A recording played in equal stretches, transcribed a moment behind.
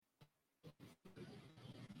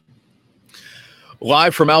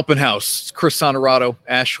Live from Alpen House, Chris Honorato,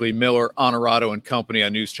 Ashley Miller, Honorato and Company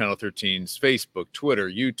on News Channel 13's Facebook, Twitter,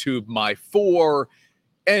 YouTube, My4,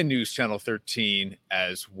 and News Channel 13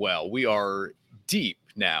 as well. We are deep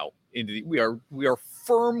now into we are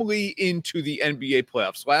firmly into the NBA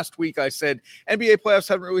playoffs. Last week I said NBA playoffs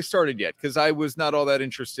haven't really started yet because I was not all that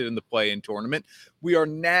interested in the play-in tournament. We are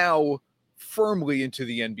now firmly into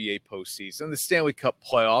the NBA postseason. The Stanley Cup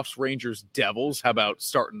playoffs, Rangers, Devils. How about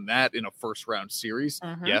starting that in a first-round series?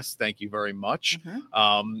 Yes, thank you very much.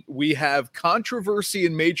 We have controversy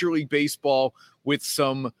in Major League Baseball with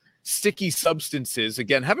some sticky substances.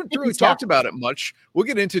 Again, haven't really talked about it much. We'll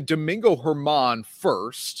get into Domingo Germán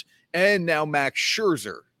first, and now Max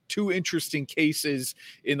Scherzer. Two interesting cases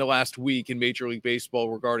in the last week in Major League Baseball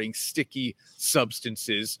regarding sticky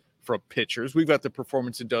substances from pitchers. We've got the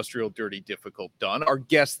Performance Industrial Dirty Difficult done. Our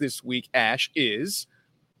guest this week, Ash, is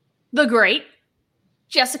the great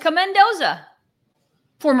Jessica Mendoza,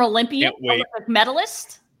 former Olympian, Olympic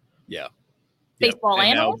medalist. Yeah. Baseball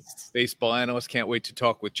analyst. Baseball analyst. Can't wait to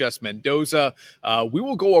talk with Jess Mendoza. We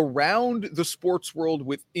will go around the sports world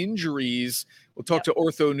with injuries. We'll talk to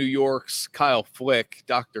Ortho New York's Kyle Flick,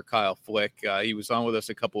 Dr. Kyle Flick. He was on with us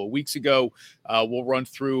a couple of weeks ago. We'll run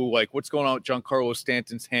through what's going on with Giancarlo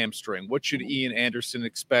Stanton's hamstring. What should Ian Anderson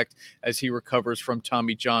expect as he recovers from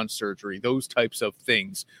Tommy John surgery? Those types of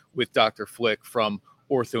things with Dr. Flick from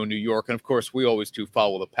Ortho New York. And of course, we always do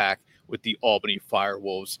follow the pack with the Albany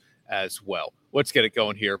FireWolves as well. Let's get it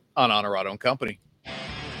going here on Honorato and Company.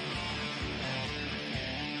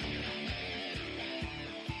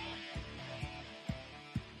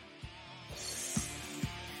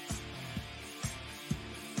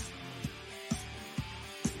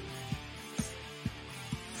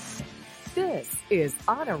 This is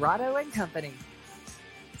Honorato and Company,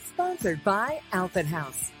 sponsored by Alpen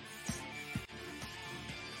House.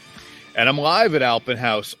 And I'm live at Alpen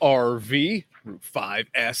House RV, Route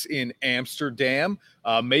 5S in Amsterdam.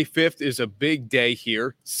 May 5th is a big day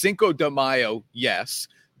here. Cinco de Mayo, yes.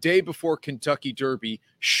 Day before Kentucky Derby,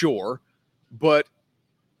 sure. But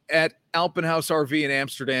at Alpen House RV in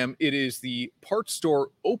Amsterdam, it is the parts store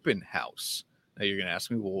open house. Now you're going to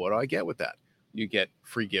ask me, well, what do I get with that? You get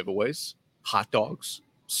free giveaways, hot dogs,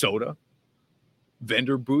 soda,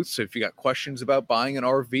 vendor booths. So if you got questions about buying an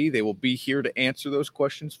RV, they will be here to answer those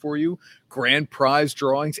questions for you. Grand prize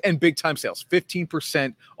drawings and big time sales.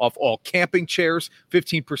 15% off all camping chairs,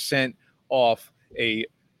 15% off a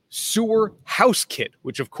sewer house kit,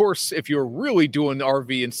 which of course, if you're really doing the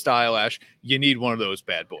RV in style, Ash, you need one of those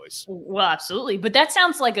bad boys. Well, absolutely. But that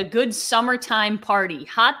sounds like a good summertime party.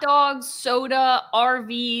 Hot dogs, soda,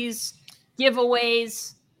 RVs,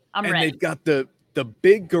 giveaways. I'm ready. And they've got the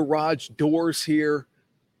big garage doors here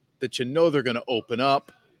that they're going to open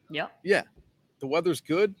up. Yep. Yeah. The weather's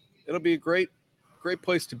good. It'll be a great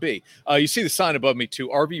place to be. You see the sign above me too,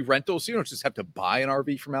 RV rentals. You don't just have to buy an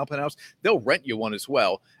RV from Alpen House. They'll rent you one as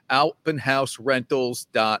well.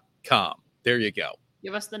 AlpenHouseRentals.com. There you go.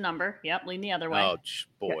 Give us the number. Yep. Lean the other way. Oh,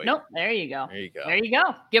 boy. Nope. There you go. There you go. There you go.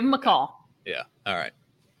 Give them a call. Yeah. All right.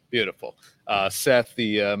 Beautiful. Seth,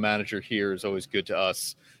 the manager here, is always good to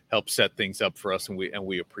us. Help set things up for us, and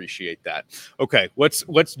we appreciate that. Okay,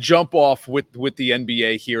 let's jump off with the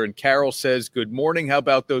NBA here. And Carol says, "Good morning. How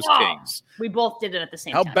about those Kings?" We both did it at the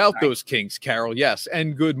same time. How about those Kings, Carol? Yes,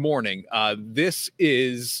 and good morning. This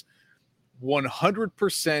is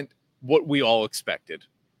 100% what we all expected.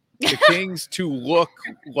 The Kings to look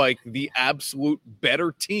like the absolute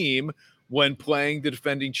better team when playing the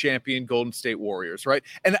defending champion Golden State Warriors, right?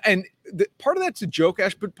 And part of that's a joke,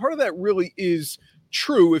 Ash, but part of that really is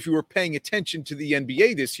true if you were paying attention to the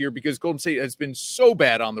NBA this year, because Golden State has been so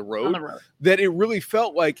bad on the road that it really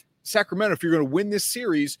felt like Sacramento, if you're going to win this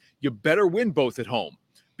series, you better win both at home,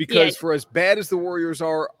 because for as bad as the Warriors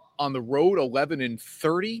are on the road,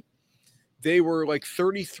 11-30, they were like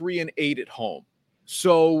 33-8 at home.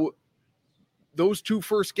 So those two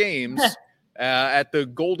first games at the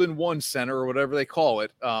Golden One Center or whatever they call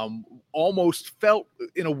it, almost felt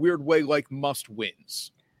in a weird way like must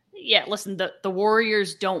wins. Yeah, listen, the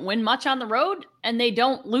Warriors don't win much on the road, and they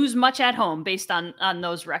don't lose much at home based on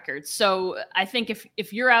those records. So I think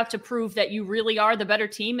if you're out to prove that you really are the better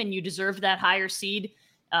team and you deserve that higher seed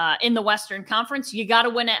in the Western Conference, you got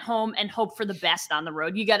to win at home and hope for the best on the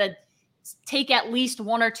road. You got to take at least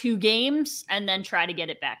one or two games and then try to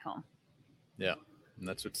get it back home. Yeah. And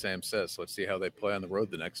that's what Sam says. Let's see how they play on the road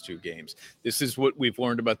the next two games. This is what we've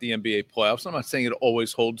learned about the NBA playoffs. I'm not saying it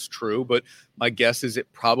always holds true, but my guess is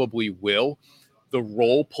it probably will. The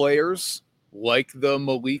role players, like the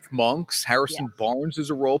Malik Monks, Harrison Barnes is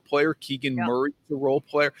a role player. Keegan Murray is a role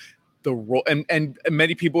player. the role, and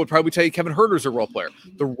many people would probably tell you Kevin Huerter's a role player.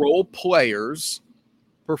 The role players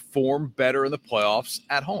perform better in the playoffs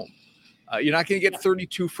at home. You're not going to get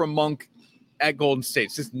 32 from Monk at Golden State.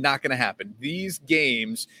 It's just not going to happen. These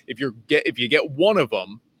games, if you get one of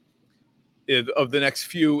them of the next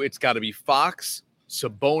few, it's got to be Fox,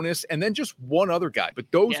 Sabonis, and then just one other guy. But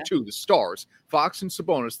those two, the stars, Fox and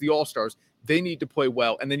Sabonis, the all-stars, they need to play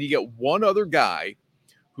well. And then you get one other guy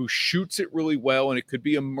who shoots it really well, and it could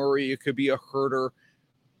be a Murray, it could be a Huerter,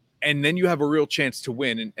 and then you have a real chance to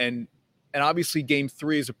win. And obviously Game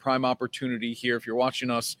 3 is a prime opportunity here. If you're watching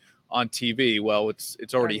us on TV, well,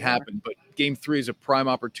 it's already happened, but Game 3 is a prime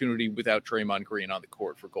opportunity without Draymond Green on the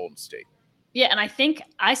court for Golden State. Yeah, and I think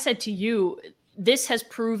I said to you, this has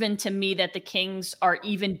proven to me that the Kings are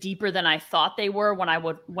even deeper than I thought they were when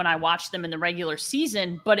I watched them in the regular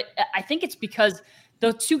season. But I think it's because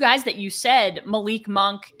the two guys that you said, Malik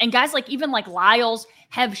Monk and guys even like Lyles,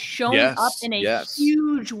 have shown up in a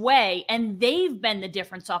huge way, and they've been the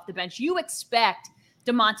difference off the bench. You expect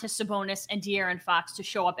Domantas Sabonis and De'Aaron Fox to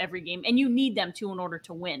show up every game, and you need them to in order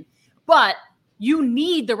to win. But you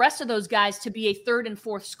need the rest of those guys to be a third and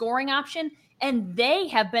fourth scoring option, and they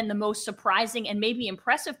have been the most surprising and maybe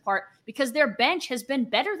impressive part because their bench has been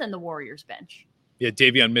better than the Warriors' bench. Yeah,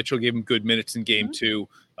 Davion Mitchell gave him good minutes in Game 2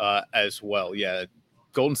 as well. Yeah,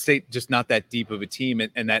 Golden State just not that deep of a team,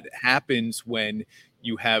 and that happens when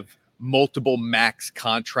you have multiple max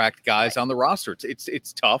contract guys on the roster.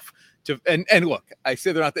 It's tough to and look, I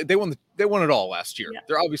say they're not. They won it all last year. Yeah.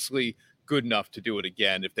 They're obviously good enough to do it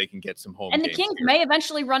again if they can get some home. And the Kings may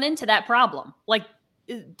eventually run into that problem. Like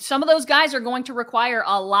some of those guys are going to require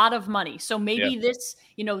a lot of money. So maybe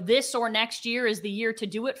this or next year is the year to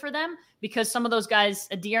do it for them, because some of those guys,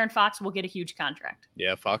 De'Aaron Fox, will get a huge contract.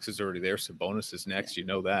 Yeah, Fox is already there. Sabonis is next. You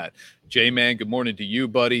know that. J-Man, good morning to you,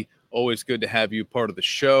 buddy. Always good to have you part of the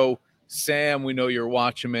show. Sam, we know you're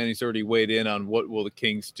watching, man. He's already weighed in on what will the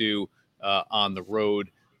Kings do on the road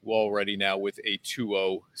already now with a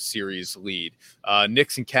 2-0 series lead.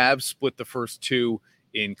 Knicks and Cavs split the first two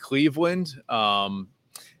in Cleveland.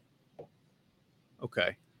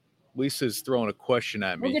 Okay. Lisa's throwing a question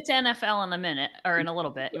at me. We'll get to NFL in a minute or in a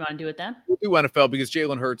little bit. You want to do it then? We'll do NFL because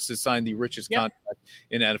Jalen Hurts has signed the richest contract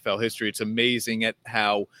in NFL history. It's amazing at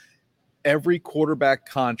how every quarterback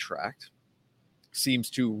contract seems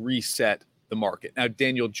to reset the market. Now,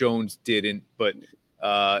 Daniel Jones didn't, but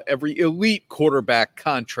every elite quarterback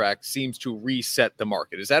contract seems to reset the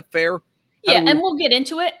market. Is that fair? Yeah, and we'll get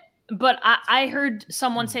into it. But I heard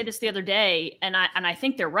someone say this the other day, and I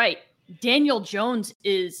think they're right. Daniel Jones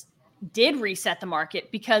did reset the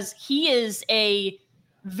market because he is a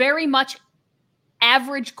very much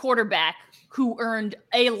average quarterback who earned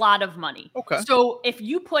a lot of money. Okay. So if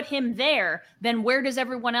you put him there, then where does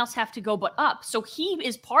everyone else have to go but up? So he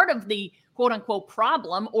is part of the quote unquote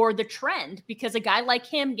problem or the trend, because a guy like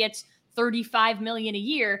him gets $35 million a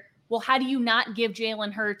year. Well, how do you not give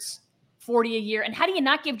Jalen Hurts $40 a year? And how do you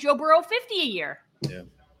not give Joe Burrow $50 a year?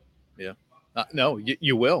 Yeah. No,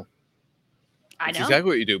 you will. That's exactly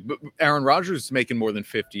what you do. But Aaron Rodgers is making more than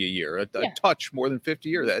 $50 a year, a touch more than $50 a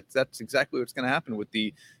year. That's exactly what's going to happen with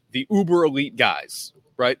the uber elite guys,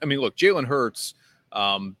 right? I mean, look, Jalen Hurts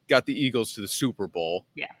got the Eagles to the Super Bowl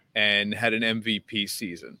and had an MVP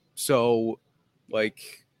season. So,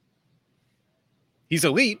 he's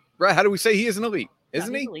elite, right? How do we say he is an elite?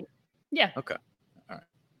 Isn't he? Elite. Yeah. Okay. All right.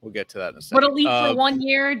 We'll get to that in a second. But elite for 1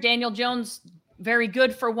 year, Daniel Jones, very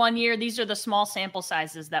good for 1 year. These are the small sample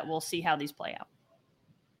sizes that we'll see how these play out.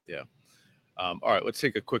 Yeah. All right, let's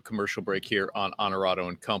take a quick commercial break here on Honorado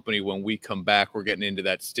and Company. When we come back, we're getting into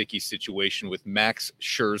that sticky situation with Max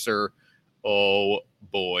Scherzer. Oh,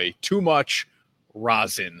 boy. Too much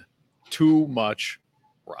rosin. Too much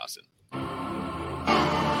rosin.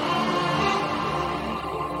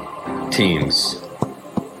 Teams.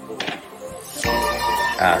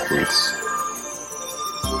 Athletes.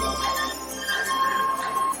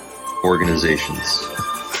 Organizations.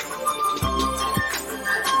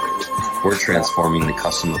 We're transforming the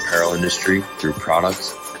custom apparel industry through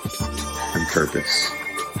product and purpose.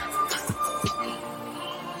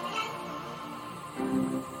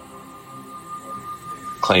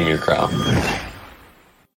 Claim your crown.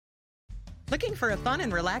 Looking for a fun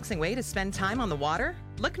and relaxing way to spend time on the water?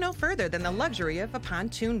 Look no further than the luxury of a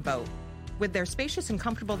pontoon boat. With their spacious and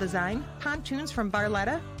comfortable design, pontoons from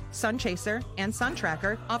Barletta, Sun Chaser, and Sun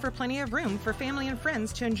Tracker offer plenty of room for family and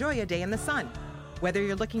friends to enjoy a day in the sun. Whether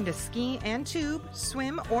you're looking to ski and tube,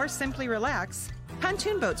 swim, or simply relax,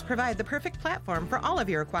 pontoon boats provide the perfect platform for all of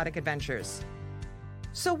your aquatic adventures.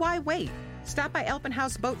 So why wait? Stop by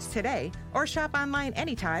Alpenhaus Boats today or shop online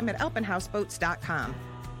anytime at alpenhausboats.com.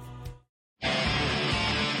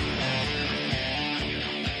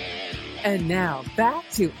 And now back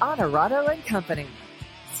to Honorado and Company,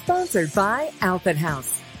 sponsored by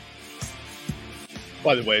Alpenhaus.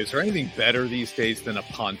 By the way, is there anything better these days than a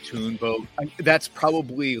pontoon boat? That's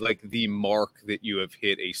probably like the mark that you have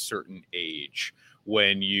hit a certain age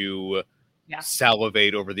when you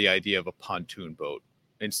salivate over the idea of a pontoon boat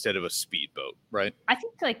instead of a speedboat, right? I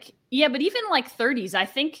think but even like 30s, I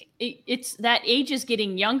think it's that age is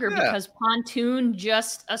getting younger because pontoon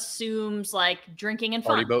just assumes like drinking and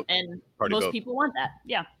fun. Party boat. And Party most boat. people want that.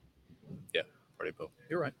 Yeah. Yeah, party boat.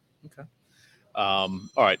 You're right. Okay. All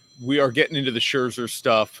right. We are getting into the Scherzer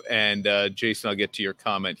stuff, and Jason, I'll get to your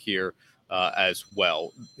comment here as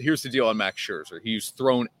well. Here's the deal on Max Scherzer. He's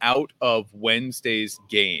thrown out of Wednesday's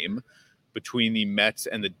game between the Mets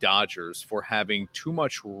and the Dodgers for having too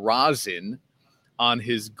much rosin on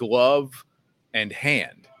his glove and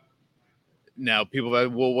hand. Now, people are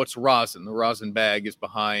like, well, what's rosin? The rosin bag is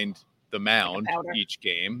behind the mound each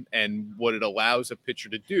game, and what it allows a pitcher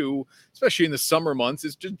to do, especially in the summer months,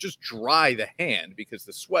 is to just dry the hand because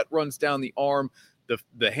the sweat runs down the arm,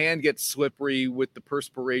 the hand gets slippery with the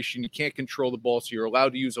perspiration, you can't control the ball, so you're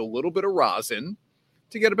allowed to use a little bit of rosin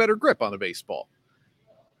to get a better grip on the baseball.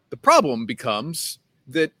 The problem becomes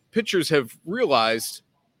that pitchers have realized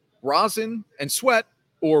rosin and sweat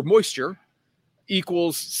or moisture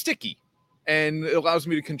equals sticky, and it allows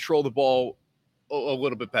me to control the ball a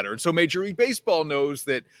little bit better. And so Major League Baseball knows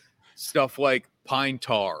that stuff like pine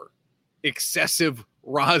tar, excessive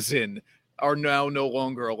rosin are now no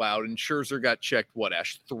longer allowed. And Scherzer got checked,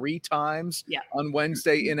 Ash, 3 times on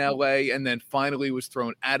Wednesday in LA, and then finally was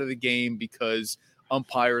thrown out of the game because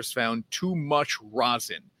umpires found too much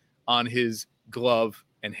rosin on his glove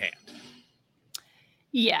and hand.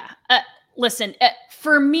 Yeah. Listen,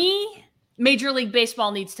 for me, Major League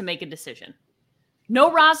Baseball needs to make a decision.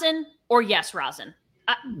 No rosin or yes rosin.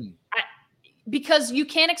 Because you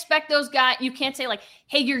can't expect those guys, you can't say like,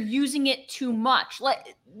 hey, you're using it too much.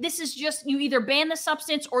 This is just, you either ban the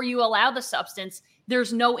substance or you allow the substance.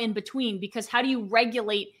 There's no in between, because how do you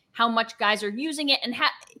regulate how much guys are using it? And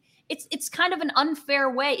it's kind of an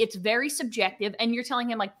unfair way. It's very subjective. And you're telling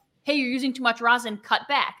him like, hey, you're using too much rosin, cut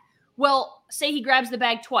back. Well, say he grabs the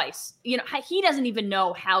bag twice. You know, he doesn't even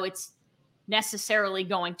know how it's necessarily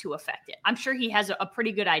going to affect it. I'm sure he has a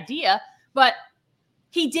pretty good idea, but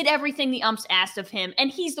he did everything the umps asked of him.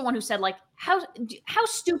 And he's the one who said, like, how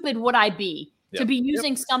stupid would I be to be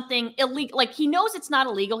using something illegal? Like, he knows it's not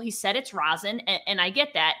illegal. He said it's rosin, and I get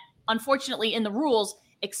that. Unfortunately, in the rules,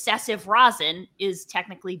 excessive rosin is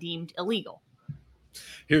technically deemed illegal.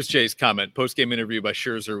 Here's Jay's comment. Post-game interview by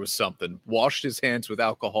Scherzer was something. Washed his hands with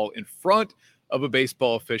alcohol in front of a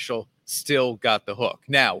baseball official, still got the hook.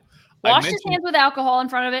 Now, washed his hands with alcohol in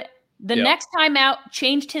front of it. The next time out,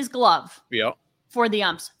 changed his glove for the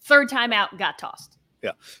umps. Third time out, got tossed.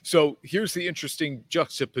 Yeah. So here's the interesting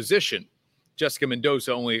juxtaposition. Jessica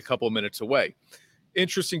Mendoza, only a couple of minutes away.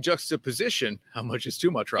 Interesting juxtaposition. How much is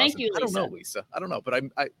too much rosin? Thank you, Lisa. I don't know, Lisa. I don't know, but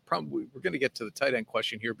I probably we're going to get to the tight end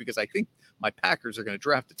question here because I think my Packers are going to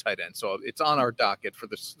draft a tight end. So it's on our docket for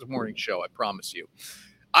this morning show. I promise you.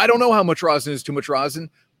 I don't know how much rosin is too much rosin,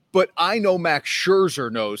 but I know Max Scherzer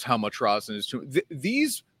knows how much rosin is too.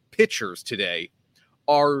 These pitchers today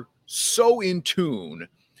are so in tune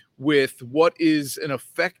with what is an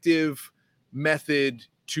effective method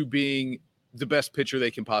to being the best pitcher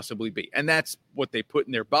they can possibly be. And that's what they put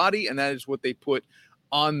in their body, and that is what they put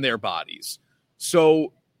on their bodies.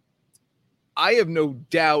 So I have no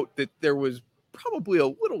doubt that there was probably a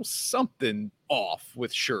little something off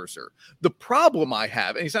with Scherzer. The problem I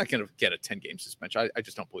have, and he's not going to get a 10-game suspension. I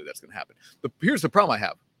just don't believe that's going to happen. But here's the problem I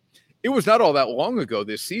have. It was not all that long ago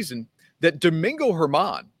this season that Domingo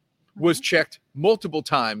Germán was checked multiple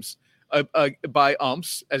times by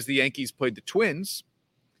umps as the Yankees played the Twins.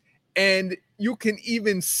 And you can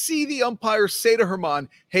even see the umpire say to Germán,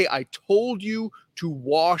 hey, I told you to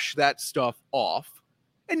wash that stuff off.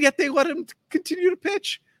 And yet they let him continue to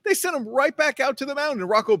pitch. They sent him right back out to the mound. And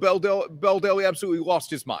Rocco Baldelli absolutely lost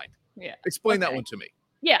his mind. Yeah. Explain that one to me.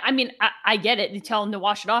 Yeah, I mean, I get it. You tell him to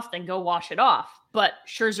wash it off, then go wash it off. But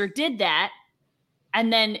Scherzer did that.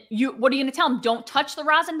 And then what are you going to tell him? Don't touch the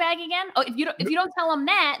rosin bag again? Oh, if you don't tell him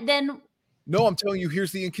that, then. No, I'm telling you,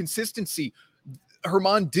 here's the inconsistency.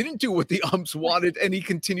 Germán didn't do what the umps wanted, and he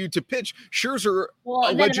continued to pitch. Scherzer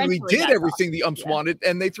allegedly did everything the umps wanted,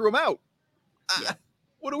 and they threw him out.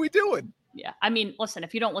 What are we doing? Yeah, I mean, listen,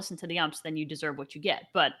 if you don't listen to the umps, then you deserve what you get.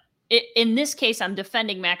 But in this case, I'm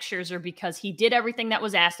defending Max Scherzer because he did everything that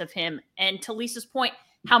was asked of him. And to Lisa's point,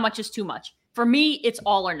 how much is too much? For me, it's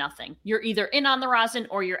all or nothing. You're either in on the rosin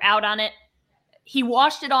or you're out on it. He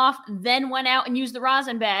washed it off, then went out and used the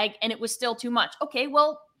rosin bag, and it was still too much. Okay,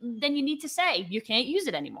 well, then you need to say you can't use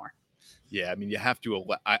it anymore. Yeah, I mean, you have to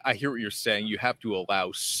allow, I hear what you're saying. You have to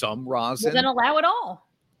allow some rosin. Well, then allow it all.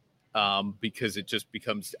 Because it just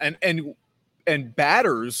becomes and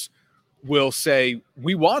batters will say,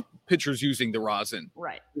 we want pitchers using the rosin.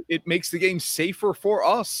 Right. It makes the game safer for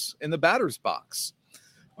us in the batter's box.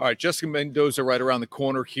 All right, Jessica Mendoza right around the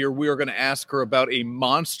corner here. We are going to ask her about a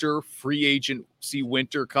monster free agency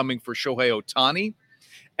winter coming for Shohei Ohtani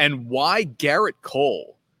and why Gerrit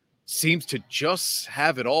Cole seems to just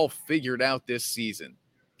have it all figured out this season.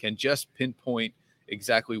 Can just pinpoint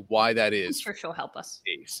exactly why that is. I'm sure she'll help us.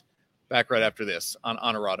 Back right after this on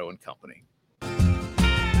Honorado and Company.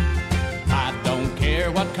 I don't care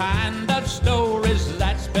what kind of stories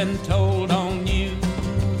that's been told on you.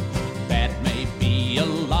 That may be a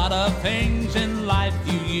lot of things in life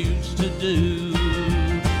you used to do.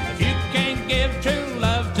 If you can't give true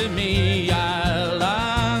love to me, I'll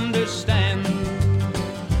understand.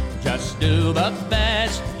 Just do the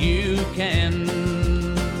best you can.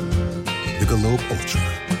 Michelob Ultra,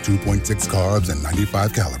 2.6 carbs and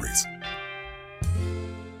 95 calories.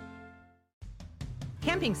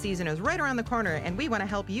 Camping season is right around the corner, and we want to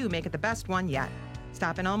help you make it the best one yet.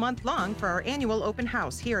 Stop in all month long for our annual open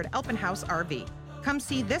house here at Albany RV. Come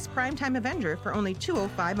see this primetime Avenger for only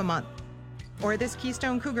 $205 a month. Or this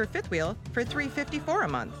Keystone Cougar fifth wheel for $354 a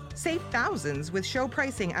month. Save thousands with show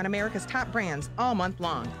pricing on America's top brands all month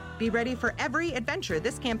long. Be ready for every adventure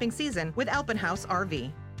this camping season with Albany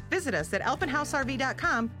RV. Visit us at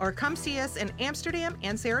alpenhouserv.com or come see us in Amsterdam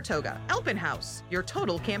and Saratoga. Albany House, your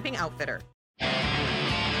total camping outfitter.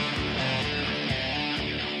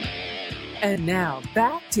 And now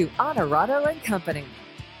back to Honorado and Company,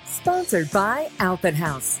 sponsored by Albany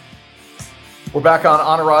House. We're back on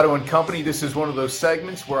Honorado and Company. This is one of those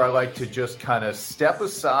segments where I like to just kind of step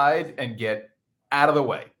aside and get out of the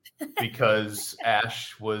way because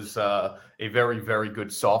Ash was a very, very good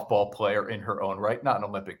softball player in her own right, not an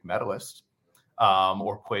Olympic medalist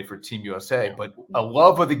or played for Team USA, but a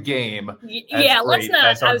love of the game. Yeah, let's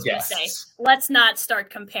not, I was going to say, let's not start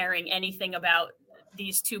comparing anything about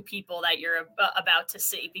these two people that you're about to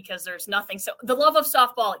see, because there's nothing. So the love of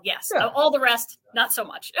softball, yes. Yeah. All the rest, not so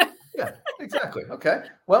much. Yeah, exactly. Okay.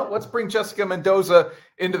 Well, let's bring Jessica Mendoza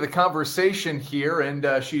into the conversation here.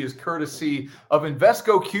 And she is courtesy of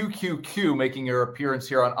Invesco QQQ making her appearance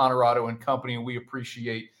here on Honorado and Company. And we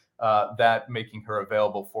appreciate that, making her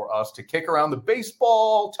available for us to kick around the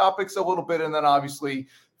baseball topics a little bit. And then obviously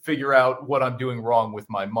figure out what I'm doing wrong with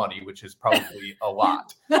my money, which is probably a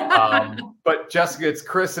lot. But Jessica, it's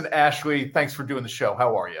Chris and Ashley. Thanks for doing the show.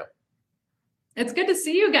 How are you? It's good to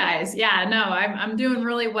see you guys. Yeah, no, I'm doing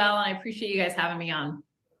really well, and I appreciate you guys having me on.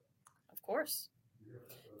 Of course.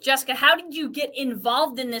 Jessica, how did you get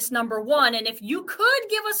involved in this, number one? And if you could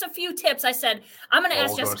give us a few tips, I said, I'm going to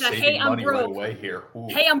ask Jessica, hey, I'm broke. Right away here.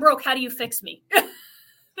 Hey, I'm broke. How do you fix me?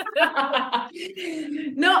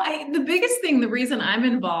 No, the biggest thing, the reason I'm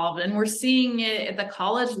involved, and we're seeing it at the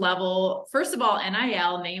college level, first of all,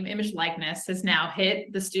 NIL, name, image, likeness, has now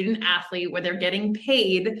hit the student athlete where they're getting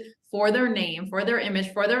paid for their name, for their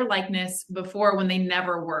image, for their likeness before, when they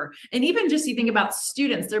never were. And even just you think about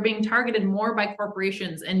students, they're being targeted more by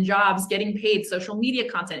corporations and jobs, getting paid, social media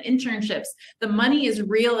content, internships. The money is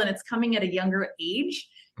real and it's coming at a younger age.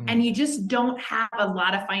 And you just don't have a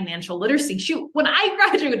lot of financial literacy. Shoot, when I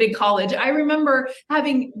graduated college, I remember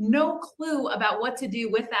having no clue about what to do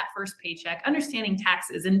with that first paycheck, understanding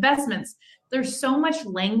taxes, investments. There's so much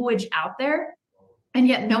language out there, and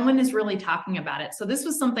yet no one is really talking about it. So this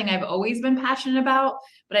was something I've always been passionate about,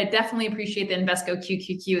 but I definitely appreciate that Invesco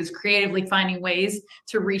QQQ is creatively finding ways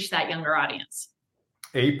to reach that younger audience.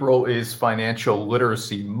 April is Financial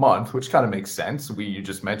Literacy Month, which kind of makes sense. You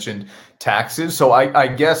just mentioned taxes. So I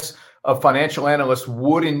guess a financial analyst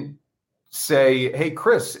wouldn't say, hey,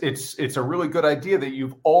 Chris, it's a really good idea that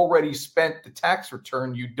you've already spent the tax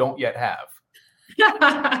return you don't yet have.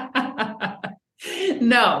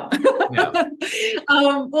 No. Yeah.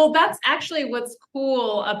 Well, that's actually what's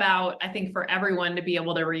cool about, I think, for everyone to be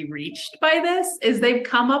able to be reached by this, is they've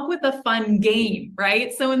come up with a fun game,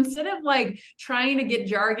 right? So instead of like trying to get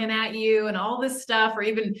jargon at you and all this stuff, or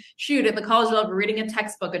even shoot at the college level, reading a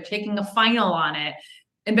textbook or taking a final on it,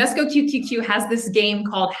 Invesco QQQ has this game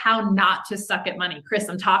called How Not to Suck at Money. Chris,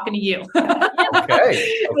 I'm talking to you.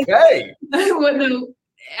 Okay. No,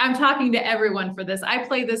 I'm talking to everyone for this. I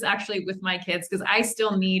play this actually with my kids because I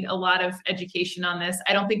still need a lot of education on this.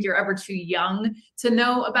 I don't think you're ever too young to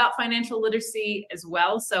know about financial literacy as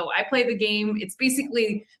well. So I play the game. It's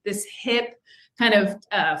basically this hip kind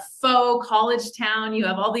of faux college town. You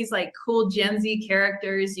have all these like cool Gen Z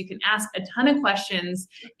characters. You can ask a ton of questions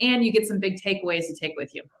and you get some big takeaways to take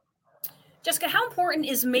with you. Jessica, how important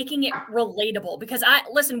is making it relatable? Because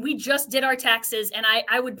listen, we just did our taxes, and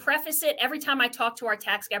I would preface it every time I talk to our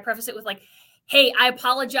tax guy, preface it with like, hey, I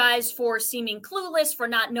apologize for seeming clueless, for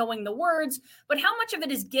not knowing the words, but how much of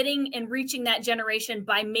it is getting and reaching that generation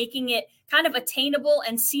by making it kind of attainable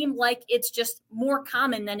and seem like it's just more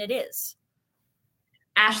common than it is?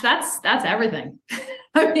 Ash, that's everything.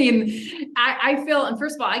 I mean, I feel, and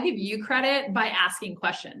first of all, I give you credit by asking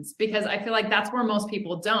questions, because I feel like that's where most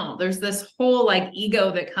people don't. There's this whole like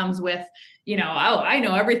ego that comes with, oh, I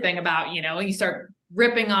know everything about, and you start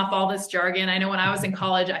ripping off all this jargon. I know when I was in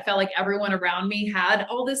college, I felt like everyone around me had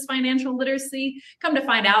all this financial literacy. Come to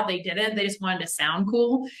find out they didn't. They just wanted to sound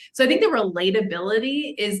cool. So I think the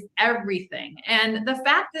relatability is everything. And the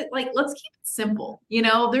fact that like, let's keep it simple.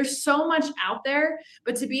 There's so much out there,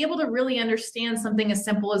 but to be able to really understand something as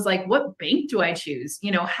simple as like, what bank do I choose?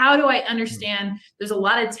 How do I understand? There's a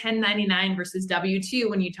lot of 1099 versus W-2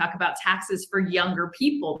 when you talk about taxes for younger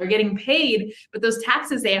people. They're getting paid, but those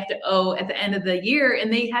taxes they have to owe at the end of the year,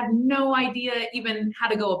 and they have no idea even how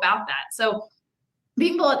to go about that. So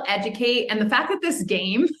being able to educate, and the fact that this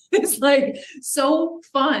game is like so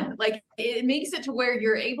fun, like it makes it to where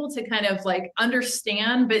you're able to kind of like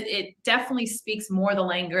understand, but it definitely speaks more the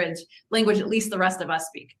language at least the rest of us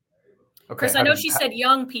speak. Okay, Chris, I know she said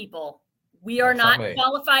young people. We are not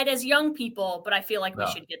qualified as young people, but I feel like we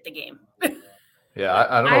should get the game. Yeah,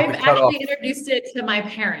 I don't know. I've actually introduced it to my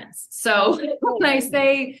parents. So when I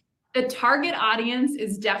say the target audience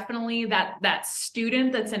is definitely that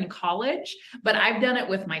student that's in college, but I've done it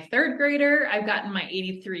with my third grader. I've gotten my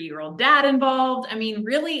 83-year-old dad involved. I mean,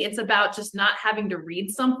 really, it's about just not having to read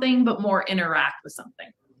something, but more interact with something.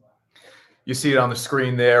 You see it on the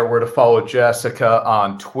screen there. We're to follow Jessica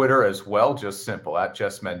on Twitter as well. Just simple, at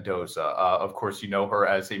Jess Mendoza. Of course, you know her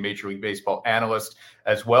as a Major League Baseball analyst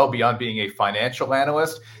as well, beyond being a financial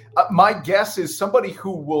analyst. My guess is somebody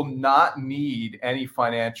who will not need any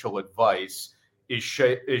financial advice is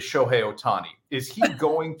Shohei Ohtani. Is he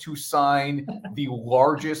going to sign the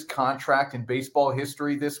largest contract in baseball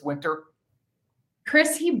history this winter?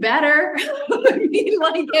 Chris, he better. I mean,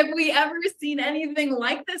 like, have we ever seen anything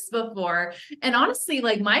like this before? And honestly,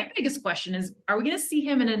 like, my biggest question is, are we going to see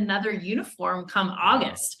him in another uniform come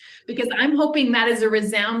August? Because I'm hoping that is a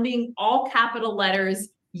resounding all capital letters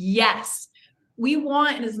yes. We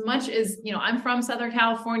want, and as much as, I'm from Southern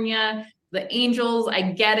California, the Angels,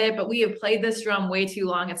 I get it, but we have played this drum way too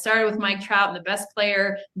long. It started with Mike Trout and the best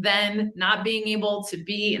player, then not being able to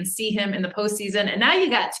be and see him in the postseason. And now you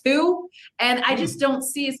got two. And I just don't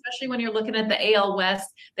see, especially when you're looking at the AL West,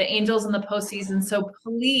 the Angels in the postseason. So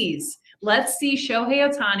please, let's see Shohei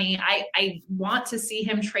Ohtani. I want to see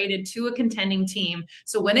him traded to a contending team.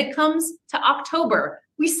 So when it comes to October,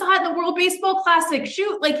 we saw it in the World Baseball Classic.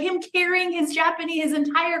 Shoot, like him carrying his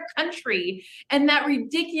entire country, and that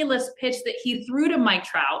ridiculous pitch that he threw to Mike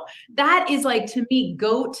Trout. That is like, to me,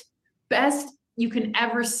 GOAT, best you can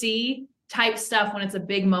ever see type stuff when it's a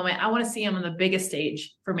big moment. I want to see him on the biggest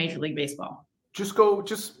stage for Major League Baseball. Just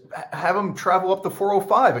have him travel up the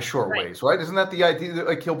 405 a short ways, right? Isn't that the idea that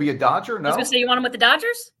like he'll be a Dodger? No. I was gonna say, you want him with the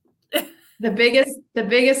Dodgers? The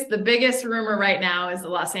biggest rumor right now is the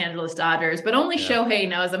Los Angeles Dodgers, but only Shohei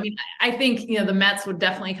knows. I mean, I think, the Mets would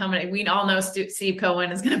definitely come in. We all know Steve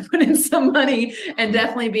Cohen is going to put in some money and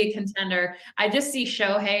definitely be a contender. I just see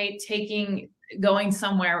Shohei going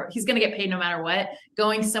somewhere. He's going to get paid no matter what,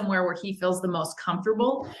 going somewhere where he feels the most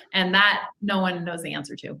comfortable. And that no one knows the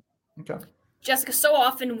answer to. Okay. Jessica, so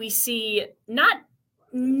often we see not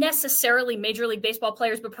necessarily Major League Baseball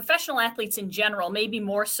players, but professional athletes in general, maybe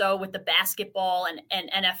more so with the basketball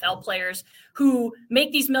and NFL players who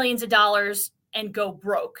make these millions of dollars and go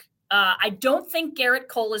broke. I don't think Gerrit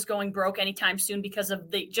Cole is going broke anytime soon because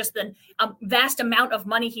of the vast amount of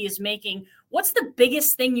money he is making. What's the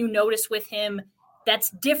biggest thing you notice with him that's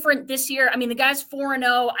different this year? I mean, the guy's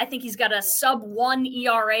 4-0. I think he's got a sub-1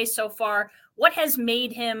 ERA so far. What has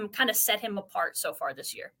made him kind of set him apart so far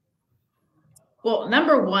this year? Well,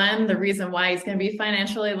 number one, the reason why he's going to be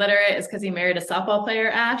financially literate is because he married a softball player,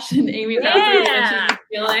 Ash, and Amy. Yeah.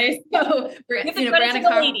 So,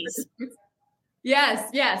 Brandon Yes.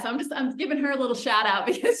 I'm giving her a little shout out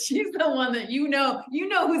because she's the one that you know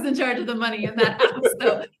who's in charge of the money in that house.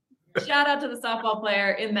 So shout out to the softball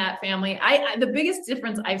player in that family. The biggest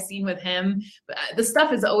difference I've seen with him, the stuff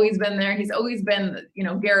has always been there. He's always been,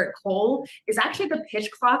 Gerrit Cole, is actually the pitch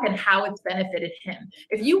clock and how it's benefited him.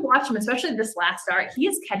 If you watch him, especially this last start, he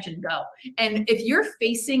is catch and go. And if you're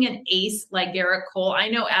facing an ace like Gerrit Cole, I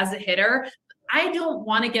know as a hitter, I don't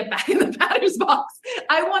want to get back in the batter's box.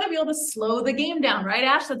 I want to be able to slow the game down, right,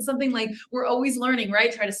 Ash? That's something like we're always learning,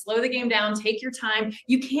 right? Try to slow the game down, take your time.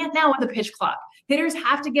 You can't now with the pitch clock. Hitters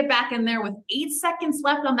have to get back in there with 8 seconds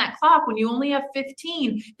left on that clock when you only have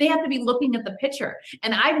 15. They have to be looking at the pitcher.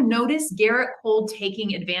 And I've noticed Gerrit Cole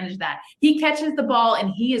taking advantage of that. He catches the ball and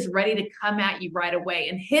he is ready to come at you right away.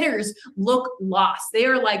 And hitters look lost. They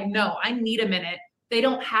are like, no, I need a minute. They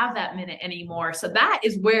don't have that minute anymore. So that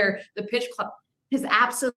is where the pitch clock has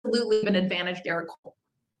absolutely been advantage Gerrit Cole.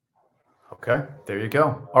 Okay, there you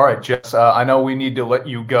go. All right, Jess, I know we need to let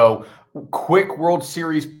you go. Quick World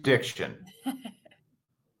Series prediction.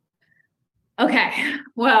 Okay,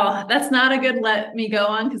 well, that's not a good let me go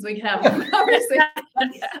on because we could have a conversation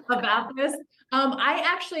about this.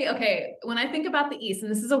 When I think about the East,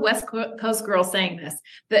 and this is a West Coast girl saying this,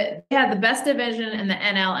 that they had the best division in the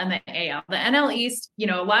NL and the AL. The NL East,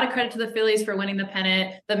 a lot of credit to the Phillies for winning the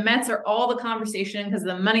pennant. The Mets are all the conversation because of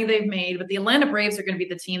the money they've made, but the Atlanta Braves are going to be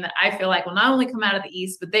the team that I feel like will not only come out of the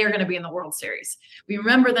East, but they are going to be in the World Series. We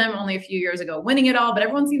remember them only a few years ago winning it all, but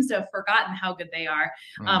everyone seems to have forgotten how good they are.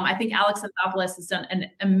 I think Alex Anthopoulos has done an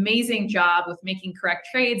amazing job with making correct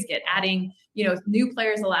trades, adding new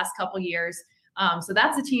players the last couple years. So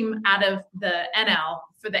that's a team out of the NL.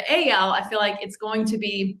 For the AL, I feel like it's going to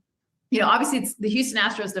be, obviously it's the Houston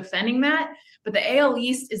Astros defending that, but the AL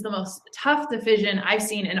East is the most tough division I've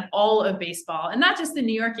seen in all of baseball. And not just the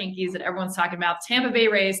New York Yankees that everyone's talking about. Tampa Bay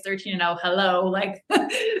Rays, 13-0, hello. Like,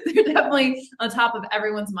 they're definitely on top of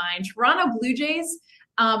everyone's mind. Toronto Blue Jays,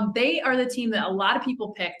 they are the team that a lot of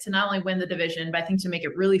people pick to not only win the division, but I think to make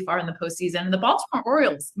it really far in the postseason. And the Baltimore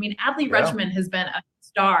Orioles, Adley Rutschman has been a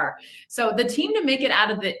star. So the team to make it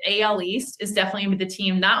out of the AL East is definitely the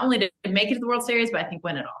team not only to make it to the World Series, but I think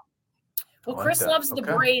win it all. Well, Chris loves the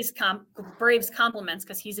Braves compliments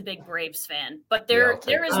because he's a big Braves fan. But there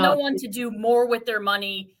is no one to do more with their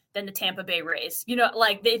money than the Tampa Bay Rays.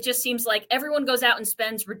 It just seems like everyone goes out and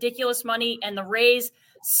spends ridiculous money, and the Rays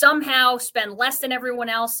somehow spend less than everyone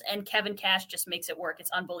else, and Kevin Cash just makes it work.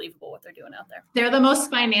 It's unbelievable what they're doing out there. They're the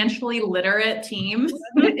most financially literate team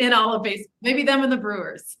in all of baseball. Maybe them and the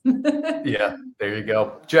Brewers. Yeah, there you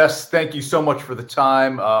go. Jess, thank you so much for the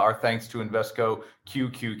time. Our thanks to Invesco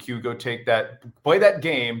QQQ. Go play that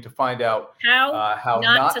game to find out how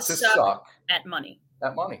not to suck at money.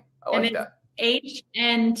 At money. I like that.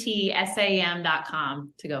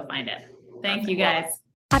 HNTSAM.com to go find it. Thank you, guys.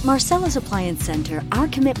 At Marcella's Appliance Center, our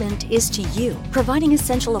commitment is to you, providing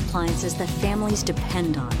essential appliances that families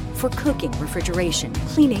depend on for cooking, refrigeration,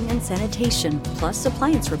 cleaning, and sanitation, plus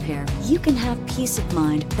appliance repair. You can have peace of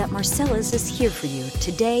mind that Marcella's is here for you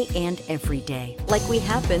today and every day, like we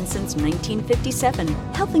have been since 1957,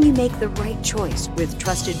 helping you make the right choice with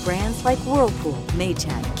trusted brands like Whirlpool,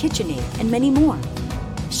 Maytag, KitchenAid, and many more.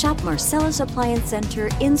 Shop Marcella's Appliance Center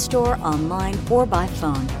in-store, online, or by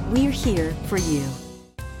phone. We're here for you.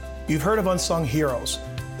 You've heard of unsung heroes.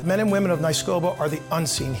 The men and women of Naiskoba are the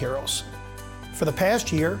unseen heroes. For the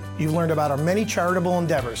past year, you've learned about our many charitable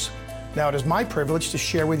endeavors. Now it is my privilege to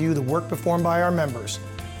share with you the work performed by our members,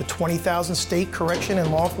 the 20,000 state correction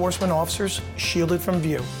and law enforcement officers shielded from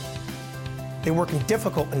view. They work in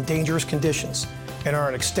difficult and dangerous conditions and are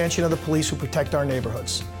an extension of the police who protect our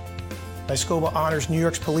neighborhoods. Naiskoba honors New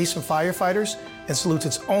York's police and firefighters and salutes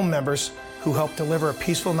its own members who help deliver a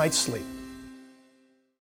peaceful night's sleep.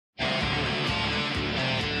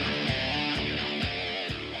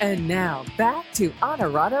 And now back to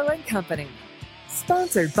Honorado and Company,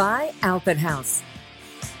 sponsored by Alpenhaus.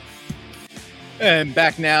 And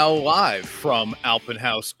back now live from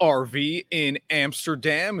Alpenhaus RV in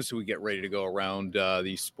Amsterdam as we get ready to go around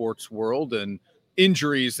the sports world and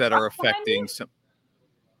injuries that are affecting some.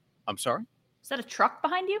 I'm sorry? Is that a truck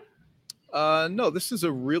behind you? No, this is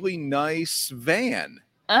a really nice van.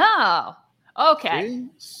 Oh, okay.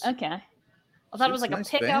 Jeez. Okay. I thought it was like nice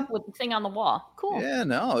a pickup van. with the thing on the wall. Cool. Yeah,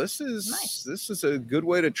 no, this is nice. This is a good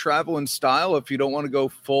way to travel in style if you don't want to go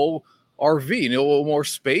full RV. You need a little more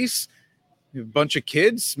space. You have a bunch of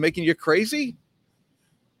kids making you crazy.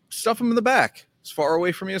 Stuff them in the back as far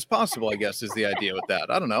away from you as possible, I guess, is the idea with that.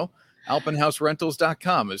 I don't know.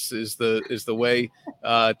 Alpenhausrentals.com is the way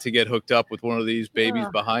to get hooked up with one of these babies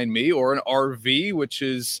behind me, or an RV, which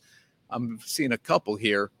is I'm seeing a couple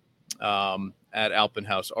here at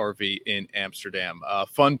Alpenhaus RV in Amsterdam.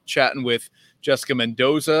 Fun chatting with Jessica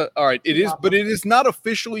Mendoza. All right, it is, but it is not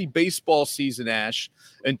officially baseball season, Ash,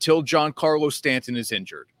 until Giancarlo Stanton is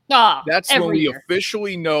injured. That's when we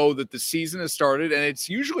officially know that the season has started, and it's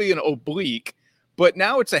usually an oblique, but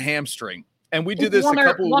now it's a hamstring. And we did this a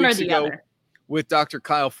couple of weeks ago with Dr.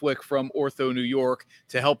 Kyle Flick from Ortho New York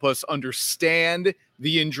to help us understand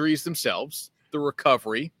the injuries themselves the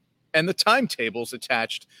recovery, and the timetables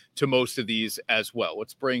attached to most of these as well.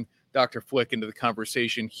 Let's bring Dr. Flick into the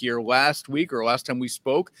conversation here. Last week, or last time we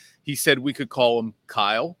spoke, he said we could call him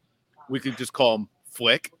Kyle. We could just call him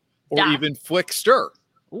Flick, or even Flickster.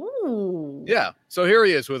 Ooh. Yeah. So here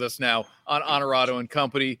he is with us now on Honorado and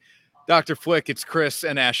Company. Dr. Flick, it's Chris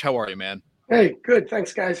and Ash. How are you, man? Hey, good.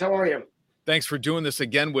 Thanks, guys. How are you? Thanks for doing this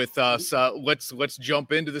again with us. Let's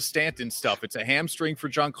jump into the Stanton stuff. It's a hamstring for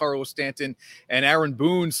Giancarlo Stanton, and Aaron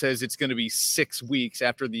Boone says it's going to be 6 weeks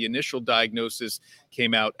after the initial diagnosis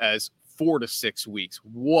came out as 4 to 6 weeks.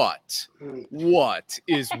 What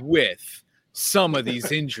is with some of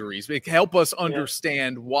these injuries? Help us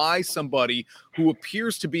understand why somebody who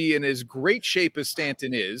appears to be in as great shape as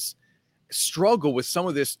Stanton is struggle with some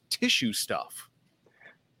of this tissue stuff.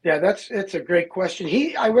 Yeah, it's a great question.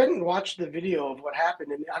 I went and watched the video of what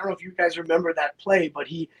happened, and I don't know if you guys remember that play, but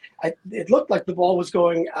it looked like the ball was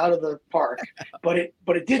going out of the park, but it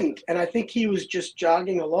didn't. And I think he was just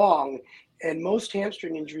jogging along. And most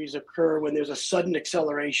hamstring injuries occur when there's a sudden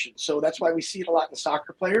acceleration. So that's why we see it a lot in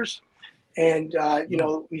soccer players, and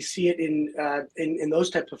we see it in those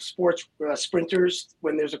types of sports, sprinters,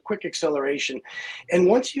 when there's a quick acceleration. And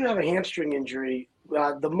once you have a hamstring injury,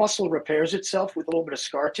 the muscle repairs itself with a little bit of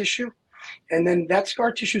scar tissue, and then that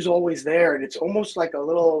scar tissue is always there, and it's almost like a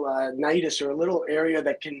little nidus, or a little area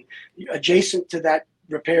that can adjacent to that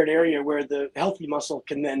repaired area where the healthy muscle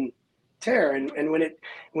can then tear. And when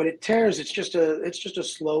it tears, it's just a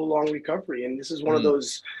slow, long recovery, and this is one of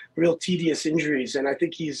those real tedious injuries. And I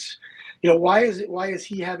think he's, why is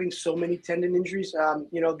he having so many tendon injuries?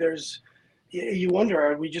 You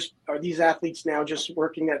wonder, are these athletes now just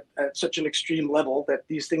working at such an extreme level that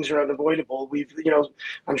these things are unavoidable?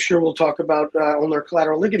 I'm sure we'll talk about ulnar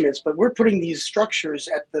collateral ligaments, but we're putting these structures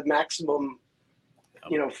at the maximum,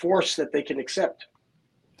 force that they can accept.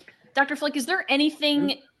 Dr. Flick, is there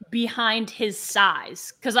anything behind his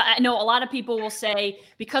size? Because I know a lot of people will say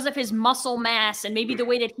because of his muscle mass and maybe the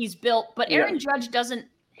way that he's built, but Aaron Judge doesn't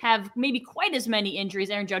have maybe quite as many injuries.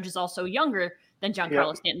 Aaron Judge is also younger than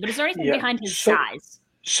Giancarlo Stanton. But is there anything behind his size?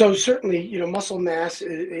 So certainly, muscle mass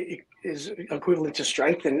is equivalent to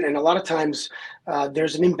strength, and a lot of times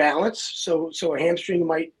there's an imbalance. So a hamstring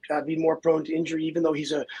might be more prone to injury, even though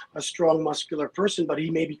he's a strong muscular person, but he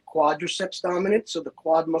may be quadriceps dominant. So the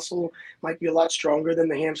quad muscle might be a lot stronger than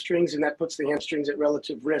the hamstrings, and that puts the hamstrings at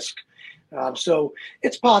relative risk. So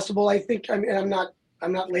it's possible. I think.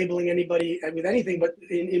 I'm not labeling anybody with anything, but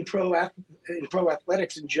in pro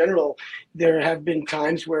athletics in general, there have been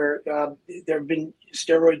times where there have been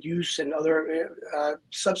steroid use and other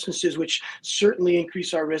substances which certainly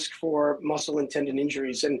increase our risk for muscle and tendon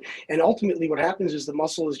injuries. And ultimately what happens is the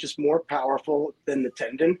muscle is just more powerful than the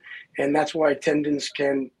tendon, and that's why tendons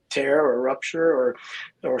can tear or rupture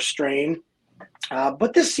or strain.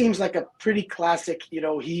 But this seems like a pretty classic,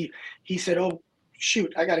 he said, "Oh,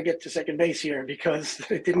 shoot, I got to get to second base here," because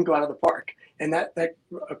it didn't go out of the park. And that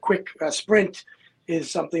a quick sprint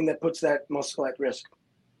is something that puts that muscle at risk.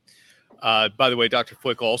 By the way, Dr.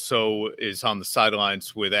 Flick also is on the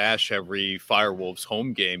sidelines with Ash. Every FireWolves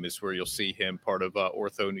home game is where you'll see him, part of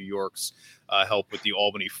Ortho New York's help with the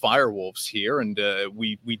Albany FireWolves here. And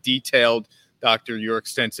we detailed, Doctor, your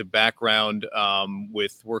extensive background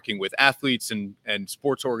with working with athletes and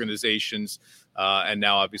sports organizations. And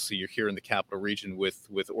now, obviously, you're here in the capital region with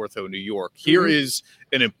Ortho New York. Here is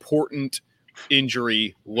an important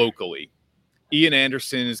injury locally. Ian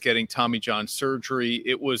Anderson is getting Tommy John surgery.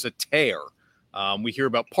 It was a tear. We hear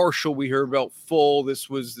about partial. We hear about full. This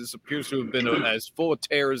appears to have been as full of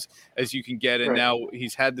tears as you can get. And now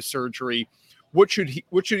he's had the surgery. What should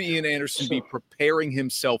Ian Anderson be preparing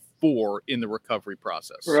himself for in the recovery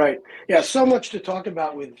process? Right. Yeah. So much to talk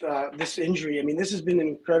about with this injury. I mean, this has been an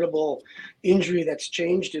incredible injury that's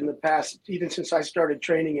changed in the past, even since I started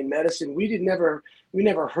training in medicine. We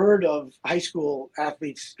never heard of high school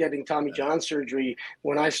athletes getting Tommy John surgery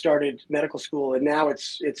when I started medical school. And now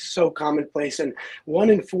it's so commonplace. And 1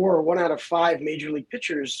 in 4 or 1 out of 5 major league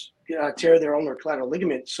pitchers tear their ulnar collateral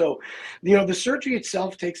ligament. So, the surgery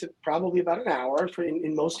itself takes probably about an hour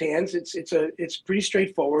in most hands. It's pretty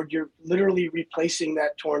straightforward. You're literally replacing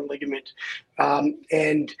that torn ligament,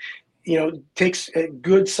 and takes a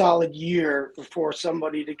good solid year for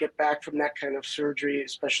somebody to get back from that kind of surgery,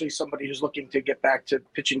 especially somebody who's looking to get back to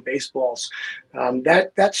pitching baseballs.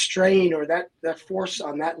 That strain or that force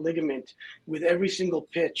on that ligament with every single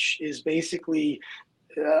pitch is basically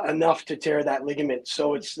enough to tear that ligament.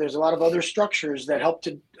 So there's a lot of other structures that help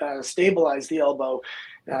to stabilize the elbow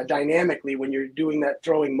dynamically when you're doing that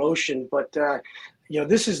throwing motion. But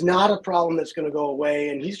this is not a problem that's going to go away,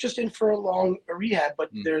 and he's just in for a long rehab, but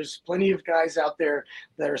there's plenty of guys out there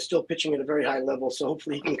that are still pitching at a very high level, so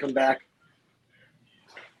hopefully he can come back.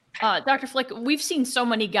 Dr. Flick, we've seen so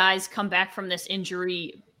many guys come back from this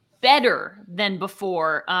injury better than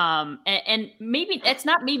before. And maybe it's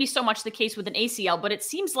not maybe so much the case with an ACL, but it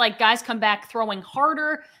seems like guys come back throwing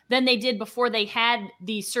harder than they did before they had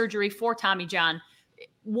the surgery for Tommy John.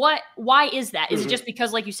 Why is that? Is it just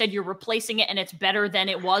because, like you said, you're replacing it and it's better than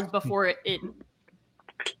it was before it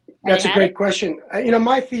That's a great question.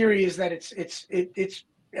 My theory is that it's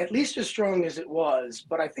at least as strong as it was,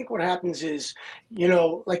 but I think what happens is,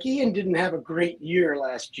 like Ian didn't have a great year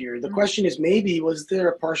last year. The question is, maybe was there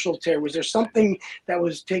a partial tear? Was there something that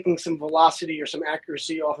was taking some velocity or some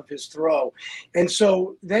accuracy off of his throw? And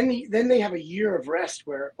so then they have a year of rest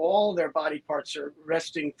where all their body parts are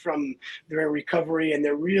resting from their recovery, and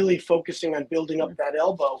they're really focusing on building up that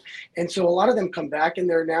elbow. And so a lot of them come back and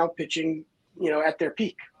they're now pitching, at their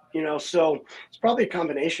peak, so it's probably a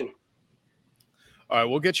combination. All right,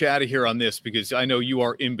 we'll get you out of here on this because I know you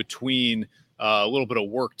are in between a little bit of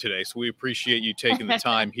work today, so we appreciate you taking the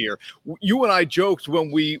time here. You and I joked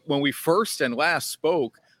when we first and last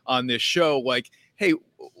spoke on this show, like, hey,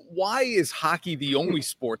 why is hockey the only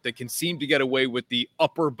sport that can seem to get away with the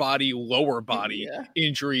upper body, lower body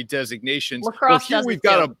injury designations? Lacrosse here we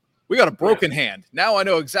got a broken hand. Now I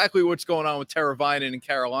know exactly what's going on with Teravainen in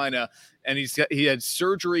Carolina, and he had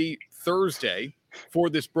surgery Thursday for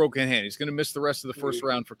this broken hand. He's going to miss the rest of the first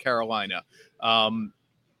round for Carolina. Can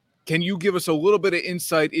you give us a little bit of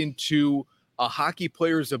insight into a hockey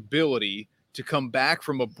player's ability to come back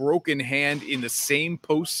from a broken hand in the same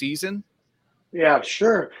postseason? Yeah,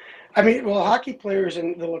 sure. I mean, well, hockey players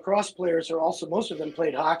and the lacrosse players are also, most of them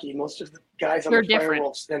played hockey. Most of the guys on the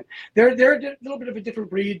FireWolves, and they're a little bit of a different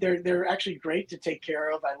breed. They're actually great to take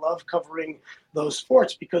care of. I love covering those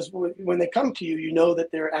sports because when they come to you, you know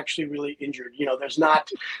that they're actually really injured. There's not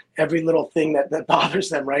every little thing that bothers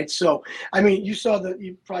them, right? So, I mean, you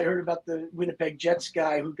probably heard about the Winnipeg Jets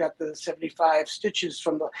guy who got the 75 stitches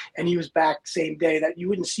and he was back same day. That you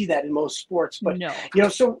wouldn't see that in most sports, but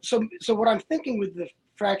so what I'm thinking with the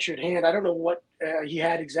fractured hand, I don't know what he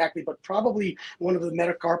had exactly, but probably one of the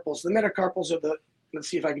metacarpals. The metacarpals are let's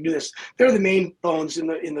see if I can do this. They're the main bones in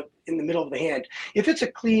the middle of the hand. If it's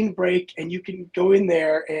a clean break and you can go in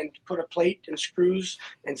there and put a plate and screws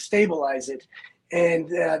and stabilize it,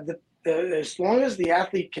 and as long as the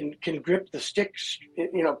athlete can grip the sticks,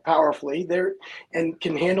 powerfully there and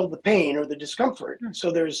can handle the pain or the discomfort. So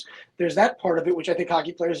there's that part of it, which I think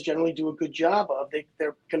hockey players generally do a good job of.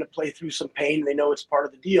 They're going to play through some pain. They know it's part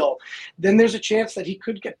of the deal. Then there's a chance that he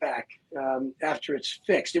could get back after it's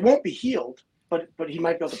fixed. It won't be healed, but he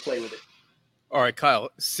might be able to play with it. All right, Kyle,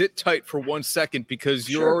 sit tight for 1 second because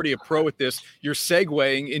you're already a pro at this. You're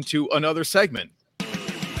segueing into another segment.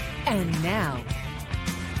 And now,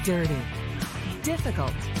 Dirty,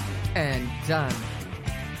 Difficult, and Done.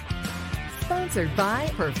 Sponsored by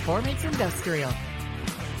Performance Industrial.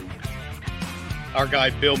 Our guy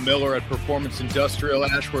Bill Miller at Performance Industrial,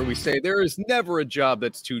 Ash, where we say there is never a job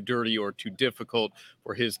that's too dirty or too difficult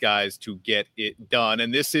for his guys to get it done.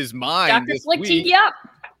 And this is mine this week. Teed you up.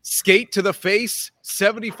 Skate to the face,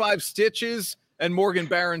 75 stitches, and Morgan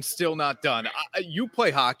Barron's still not done. You play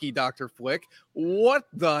hockey, Dr. Flick. What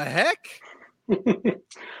the heck?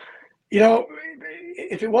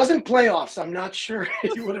 If it wasn't playoffs, I'm not sure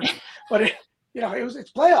you would have. But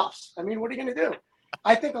it's playoffs. I mean, what are you going to do?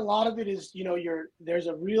 I think a lot of it is, there's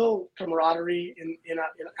a real camaraderie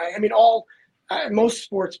most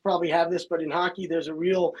sports probably have this, but in hockey, there's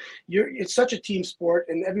it's such a team sport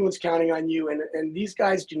and everyone's counting on you. And these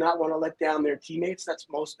guys do not want to let down their teammates. That's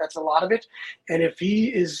a lot of it. And if he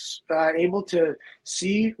is able to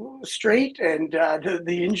see straight and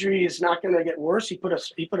the injury is not going to get worse, he put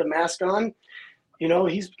a mask on,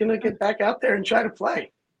 he's going to get back out there and try to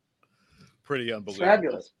play. Pretty unbelievable. It's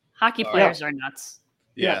fabulous. Hockey players are nuts.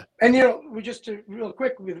 Yeah. And, we just real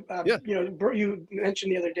quick with, you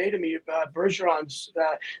mentioned the other day to me about Bergeron's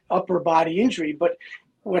upper body injury. But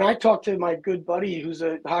when I talked to my good buddy, who's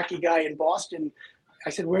a hockey guy in Boston, I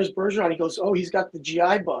said, where's Bergeron? He goes, oh, he's got the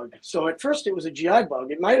GI bug. So at first it was a GI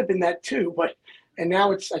bug. It might have been that too, and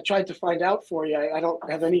now I tried to find out for you. I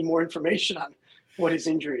don't have any more information on what his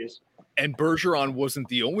injury is. And Bergeron wasn't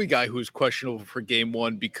the only guy who was questionable for game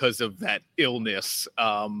one because of that illness.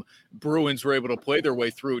 Bruins were able to play their way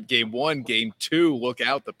through it. Game one, game two, look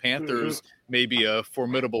out. The Panthers may be a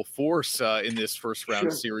formidable force in this first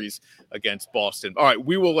round series against Boston. All right,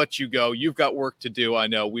 we will let you go. You've got work to do. I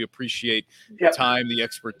know we appreciate the time, the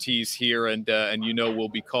expertise here. And we'll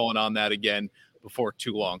be calling on that again before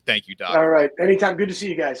too long. Thank you, Doc. All right. Anytime. Good to see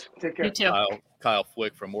you guys. Take care. You too. Kyle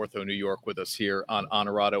Flick from Ortho, New York, with us here on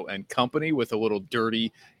Honorado and Company with a little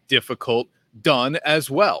dirty, difficult done as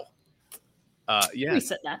well. Yeah. We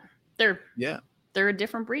said that. They're a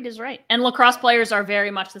different breed is right. And lacrosse players are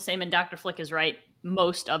very much the same. And Dr. Flick is right.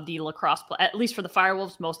 Most of the lacrosse, at least for the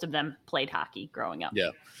FireWolves, most of them played hockey growing up. Yeah.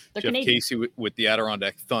 They're Jeff Canadian. Casey with the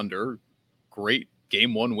Adirondack Thunder. Great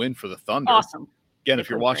Game 1 win for the Thunder. Awesome. Again, if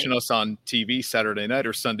you're watching us on TV Saturday night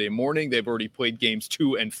or Sunday morning, they've already played games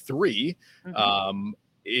 2 and 3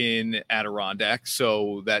 in Adirondack.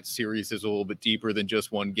 So that series is a little bit deeper than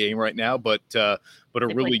just one game right now, but a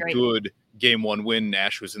really good Game 1 win.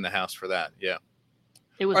 Nash was in the house for that. Yeah.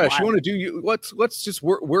 It was all right. You want to do let's just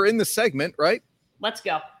we're in the segment, right? Let's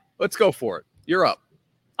go. Let's go for it. You're up.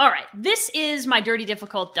 All right. This is my dirty,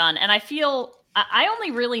 difficult done. And I feel I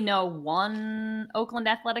only really know one Oakland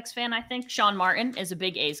Athletics fan, I think. Sean Martin is a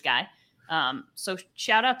big A's guy. So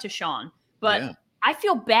shout out to Sean. But I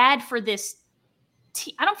feel bad for this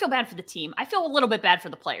team. I don't feel bad for the team. I feel a little bit bad for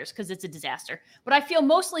the players because it's a disaster. But I feel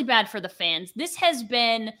mostly bad for the fans. This has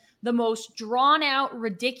been the most drawn out,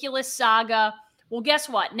 ridiculous saga. Well, guess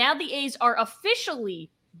what? Now the A's are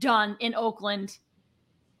officially done in Oakland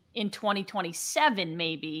in 2027,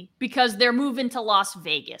 maybe, because they're moving to Las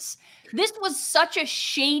Vegas. This was such a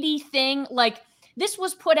shady thing. Like, this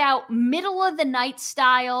was put out middle of the night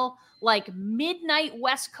style, like midnight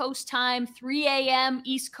West Coast time, 3 a.m.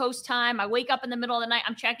 East Coast time. I wake up in the middle of the night,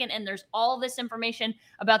 I'm checking, and there's all this information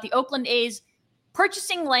about the Oakland A's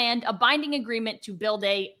purchasing land, a binding agreement to build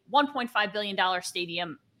a $1.5 billion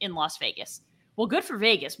stadium in Las Vegas. Well, good for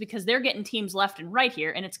Vegas because they're getting teams left and right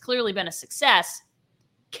here, and it's clearly been a success.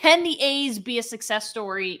 Can the A's be a success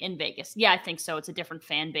story in Vegas? Yeah, I think so. It's a different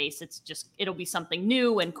fan base. It'll be something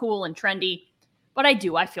new and cool and trendy. But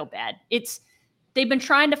I feel bad. They've been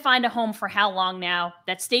trying to find a home for how long now?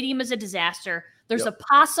 That stadium is a disaster. There's a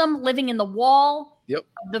possum living in the wall. Yep.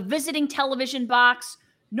 The visiting television box.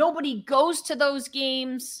 Nobody goes to those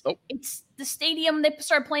games. Oh. It's the stadium. They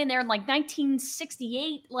started playing there in like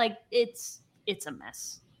 1968. Like it's a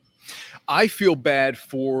mess. I feel bad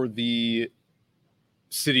for the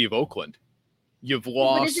city of Oakland. You've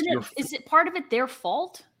lost. Is it part of it their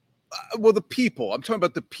fault? Well, the people. I'm talking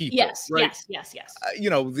about the people. Yes, right? yes.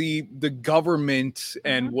 The government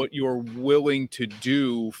and what you're willing to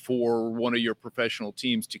do for one of your professional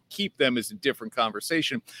teams to keep them is a different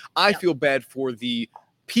conversation. I feel bad for the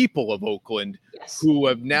people of Oakland who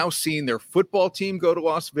have now seen their football team go to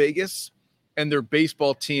Las Vegas and their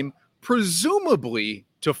baseball team presumably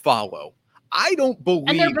to follow. I don't believe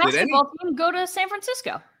and their basketball team go to San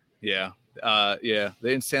Francisco. Yeah. They're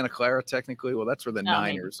in Santa Clara technically. Well, that's where the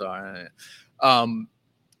Niners are.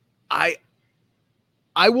 I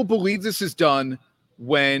will believe this is done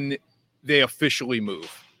when they officially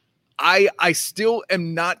move. I still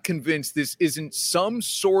am not convinced this isn't some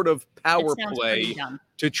sort of power play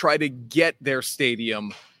to try to get their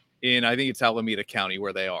stadium in, I think it's Alameda County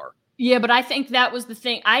where they are. Yeah, but I think that was the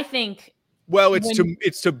thing. I think. Well,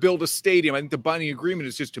 it's to build a stadium. I think the binding agreement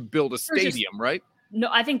is just to build a stadium, right? No,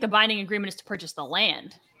 I think the binding agreement is to purchase the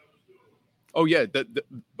land. Oh yeah,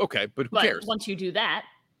 okay, but who cares? Once you do that,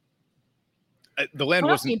 the land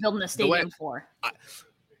what wasn't. What else are you building a stadium for?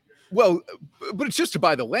 Well, but it's just to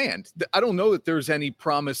buy the land. I don't know that there's any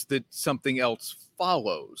promise that something else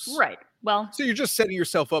follows. Right. Well, so you're just setting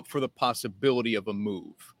yourself up for the possibility of a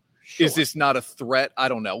move. Sure. Is this not a threat? I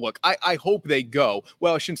don't know. Look, I hope they go.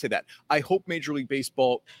 Well, I shouldn't say that. I hope Major League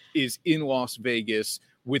Baseball is in Las Vegas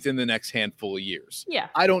within the next handful of years. Yeah.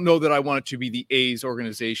 I don't know that I want it to be the A's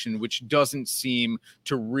organization, which doesn't seem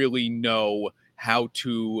to really know how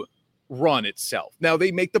to run itself. Now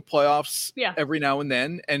they make the playoffs every now and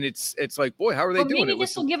then, and it's like, boy, how are they doing it? Maybe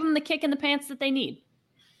this will give them the kick in the pants that they need.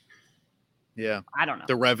 Yeah. I don't know.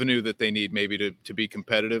 The revenue that they need maybe to be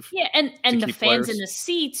competitive. Yeah, and the fans players in the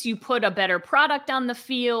seats, you put a better product on the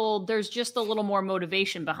field. There's just a little more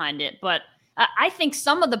motivation behind it. But I think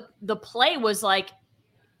some of the play was like,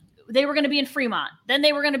 they were going to be in Fremont. Then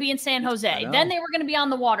they were going to be in San Jose. Then they were going to be on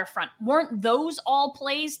the waterfront. Weren't those all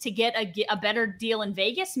plays to get a better deal in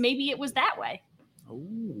Vegas? Maybe it was that way.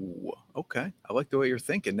 Oh, okay. I like the way you're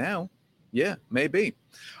thinking now. Yeah, maybe.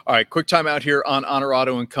 All right, quick time out here on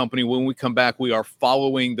Honorado and Company. When we come back, we are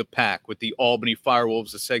following the pack with the Albany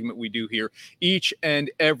FireWolves, a segment we do here each and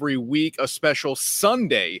every week, a special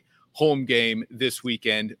Sunday home game this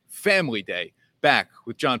weekend, Family Day. Back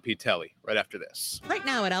with John Piatelli right after this. Right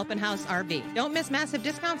now at Albany RV, don't miss massive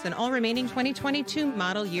discounts on all remaining 2022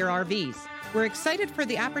 model year RVs. We're excited for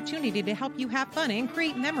the opportunity to help you have fun and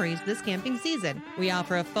create memories this camping season. We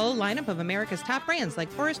offer a full lineup of America's top brands like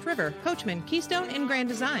Forest River, Coachman, Keystone, and Grand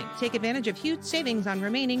Design. Take advantage of huge savings on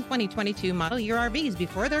remaining 2022 model year RVs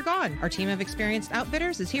before they're gone. Our team of experienced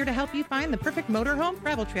outfitters is here to help you find the perfect motorhome,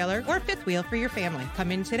 travel trailer, or fifth wheel for your family.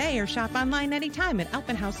 Come in today or shop online anytime at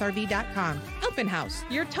alpenhouserv.com. Alpen House,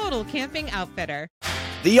 your total camping outfitter.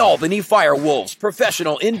 The Albany FireWolves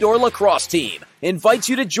professional indoor lacrosse team invites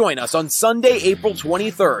you to join us on Sunday, April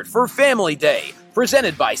 23rd for Family Day,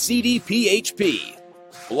 presented by CDPHP.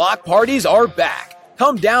 Block parties are back.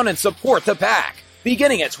 Come down and support the pack,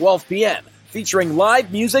 beginning at 12 p.m., featuring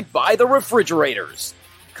live music by the Refrigerators.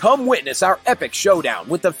 Come witness our epic showdown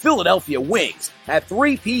with the Philadelphia Wings at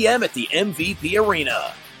 3 p.m. at the MVP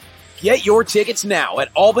Arena. Get your tickets now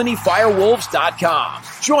at albanyfirewolves.com.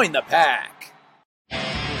 Join the pack.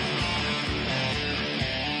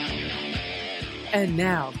 And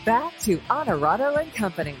now back to Honorado and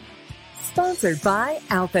Company, sponsored by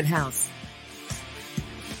Alpen House.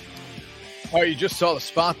 All right, you just saw the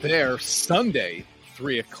spot there. Sunday,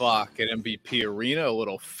 3 o'clock at MVP Arena, a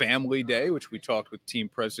little family day, which we talked with team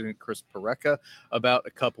president Chris Parecka about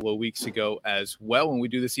a couple of weeks ago as well. And we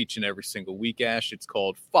do this each and every single week, Ash. It's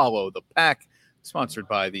called Follow the Pack, sponsored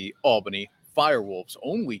by the Albany FireWolves.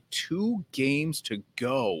 Only 2 games to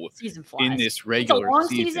go in this regular season. It's a long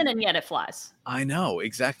season, and yet it flies. I know,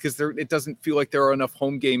 exactly, because it doesn't feel like there are enough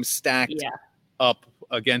home games stacked up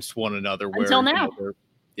against one another. Until now.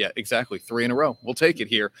 Yeah, exactly. 3 in a row. We'll take it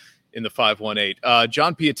here in the 518.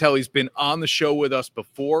 John Piatelli's been on the show with us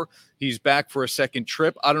before. He's back for a second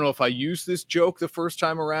trip. I don't know if I used this joke the first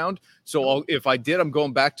time around. So if I did, I'm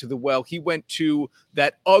going back to the well. He went to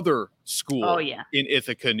that other school in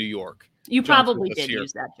Ithaca, New York. You probably did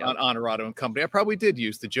use that joke. On Honorado and Company. I probably did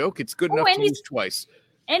use the joke. It's good enough to use twice.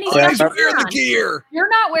 And he's wearing the gear. You're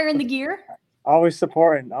not wearing the gear. Always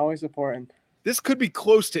supporting. Always supporting. This could be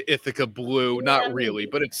close to Ithaca blue. Not really,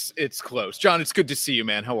 but it's close. John, it's good to see you,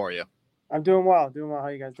 man. How are you? I'm doing well. How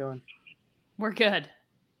you guys doing? We're good.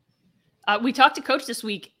 We talked to Coach this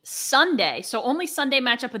week, Sunday. So only Sunday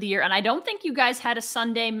matchup of the year. And I don't think you guys had a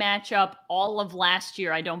Sunday matchup all of last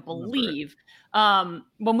year. I don't believe.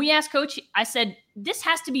 When we asked Coach, I said, this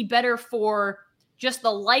has to be better for just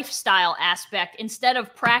the lifestyle aspect instead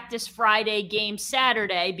of practice Friday, game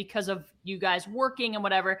Saturday, because of you guys working and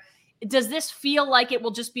whatever. Does this feel like it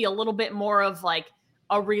will just be a little bit more of like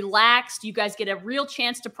a relaxed, you guys get a real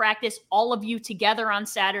chance to practice all of you together on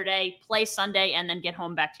Saturday, play Sunday, and then get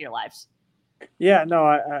home back to your lives? Yeah, no,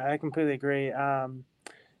 I completely agree.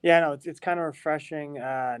 It's kind of refreshing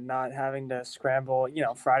not having to scramble,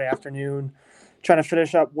 Friday afternoon, trying to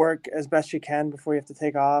finish up work as best you can before you have to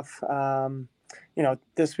take off.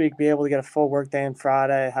 This week, be able to get a full work day on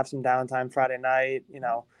Friday, have some downtime Friday night,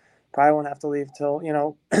 probably won't have to leave till,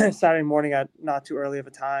 Saturday morning at not too early of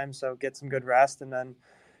a time. So get some good rest and then,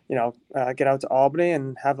 get out to Albany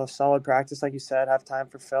and have a solid practice. Like you said, have time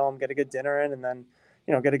for film, get a good dinner in, and then,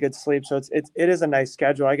 get a good sleep. So it is a nice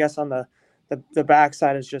schedule. I guess on the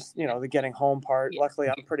backside is just, the getting home part. Luckily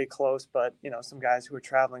I'm pretty close, but, some guys who are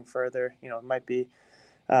traveling further, might be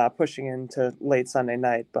pushing into late Sunday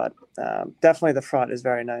night, but definitely the front is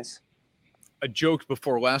very nice. I joked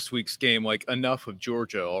before last week's game, like, enough of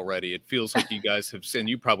Georgia already. It feels like you guys have seen,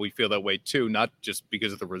 you probably feel that way too, not just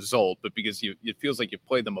because of the result, but because it feels like you've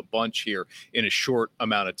played them a bunch here in a short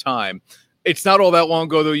amount of time. It's not all that long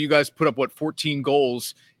ago, though. You guys put up, 14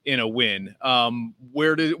 goals in a win.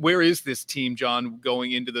 Where is this team, John,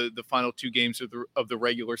 going into the final 2 games of the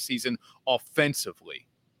regular season offensively?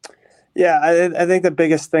 Yeah, I think the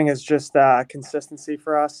biggest thing is just consistency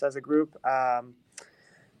for us as a group.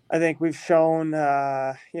 I think we've shown,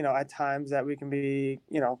 at times that we can be,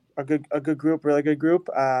 a good group, really good group.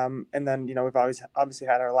 And then, we've always obviously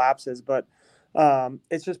had our lapses, but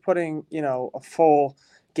it's just putting, a full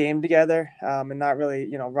game together and not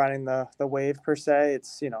really, riding the wave per se.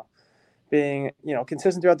 It's, being,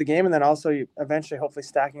 consistent throughout the game. And then also eventually hopefully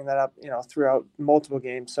stacking that up, throughout multiple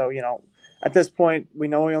games. So, at this point, we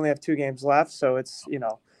know we only have 2 games left. So it's,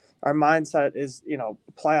 our mindset is,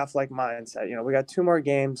 playoff-like mindset. We got 2 more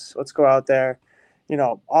games. Let's go out there,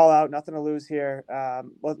 all out, nothing to lose here.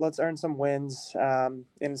 Let's earn some wins and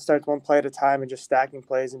it starts one play at a time and just stacking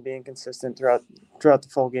plays and being consistent throughout the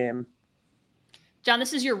full game. John,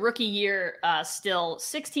 this is your rookie year still.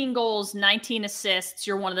 16 goals, 19 assists.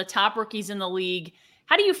 You're one of the top rookies in the league.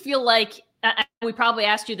 How do you feel like, we probably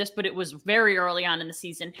asked you this, but it was very early on in the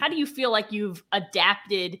season. How do you feel like you've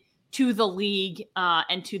adapted to the league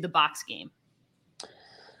and to the box game?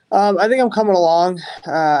 I think I'm coming along.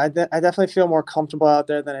 I definitely feel more comfortable out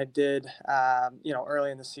there than I did,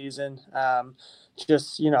 early in the season.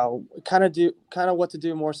 Just, kind of what to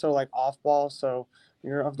do more so like off ball. So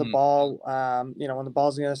you're of the ball, when the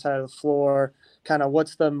ball's on the other side of the floor, kind of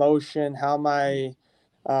what's the motion, how am I,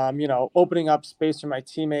 opening up space for my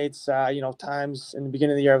teammates. Times in the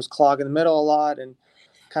beginning of the year, I was clogging the middle a lot, and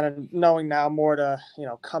kind of knowing now more to,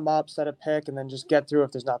 come up, set a pick, and then just get through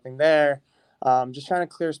if there's nothing there. Just trying to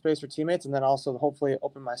clear space for teammates, and then also hopefully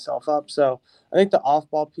open myself up. So I think the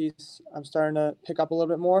off-ball piece I'm starting to pick up a little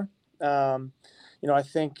bit more. I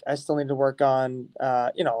think I still need to work on,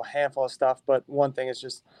 a handful of stuff. But one thing is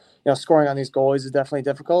just, scoring on these goalies is definitely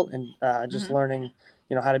difficult, and just learning,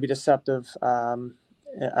 how to be deceptive and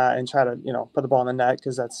try to, put the ball in the net,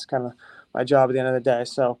 because that's kind of my job at the end of the day.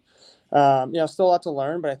 So, still a lot to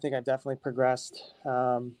learn, but I think I definitely progressed,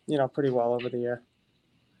 pretty well over the year.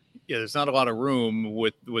 Yeah, there's not a lot of room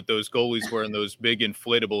with those goalies wearing those big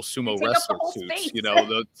inflatable sumo wrestler suits.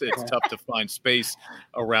 It's tough to find space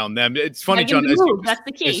around them. It's funny, John, as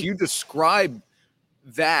you describe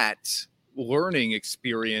that learning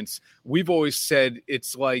experience, we've always said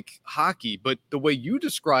it's like hockey, but the way you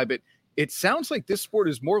describe it, it sounds like this sport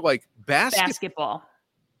is more like basketball.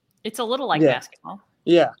 It's a little like basketball.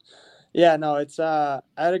 Yeah. Yeah, no, it's I'd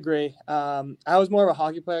agree. I was more of a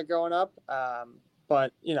hockey player growing up.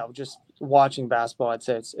 But, just watching basketball, I'd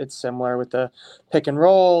say it's similar with the pick and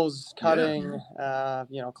rolls, cutting,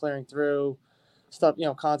 clearing through stuff,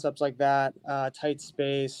 concepts like that, tight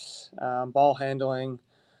space, ball handling.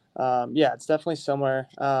 It's definitely similar.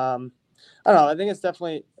 I don't know. I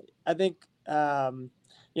think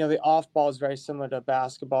the off ball is very similar to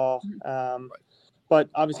basketball. But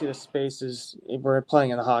obviously the space is, we're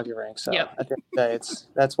playing in the hockey rink. So at the end of the day,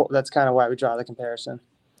 that's kind of why we draw the comparison.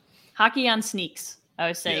 Hockey on sneaks. I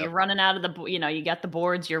would say you're running out of the, you got the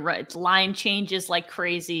boards, you're right. It's line changes like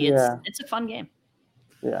crazy. It's a fun game.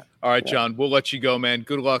 Yeah. All right, John, we'll let you go, man.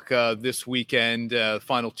 Good luck this weekend.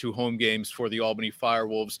 Final 2 home games for the Albany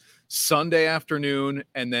FireWolves, Sunday afternoon,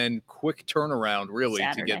 and then quick turnaround really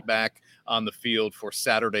Saturday to get back on the field for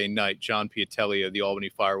Saturday night. John Piatelli of the Albany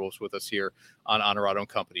FireWolves with us here on Honorado &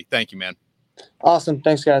 Company. Thank you, man. Awesome.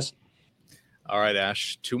 Thanks, guys. All right,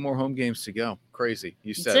 Ash, 2 more home games to go. Crazy.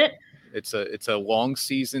 You said it. It's a long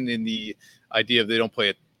season in the idea of they don't play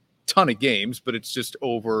a ton of games, but it's just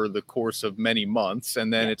over the course of many months,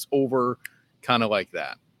 and then it's over kind of like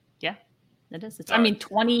that. Yeah, it is.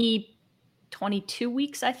 22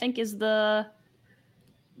 weeks, I think, is the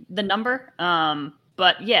number.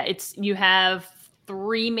 But you have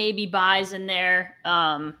 3 maybe buys in there,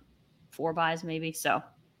 4 buys maybe. So,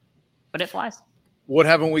 but it flies. What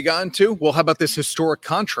haven't we gotten to? Well, how about this historic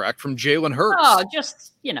contract from Jalen Hurts? Oh,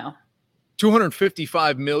 just,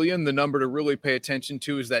 $255 million. The number to really pay attention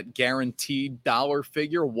to is that guaranteed dollar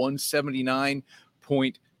figure,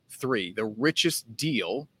 179.3, the richest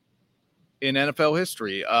deal in NFL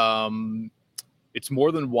history. It's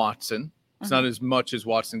more than Watson. It's not as much as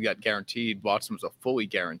Watson got guaranteed. Watson was a fully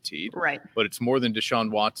guaranteed, right? But it's more than Deshaun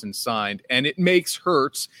Watson signed, and it makes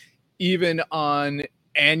Hurts, even on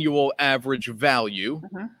annual average value,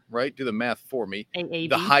 right? Do the math for me. AAV.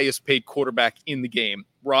 The highest paid quarterback in the game.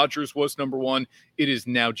 Rodgers was number 1. It is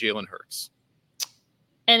now Jalen Hurts.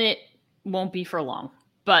 And it won't be for long.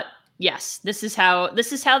 But yes, this is how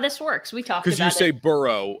this works. We talked about it. Because you say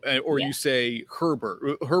Burrow or you say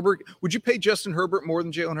Herbert. Would you pay Justin Herbert more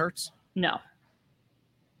than Jalen Hurts? No.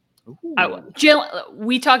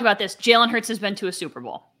 We talked about this. Jalen Hurts has been to a Super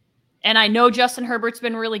Bowl. And I know Justin Herbert's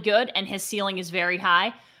been really good and his ceiling is very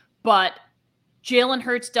high, but Jalen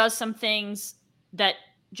Hurts does some things that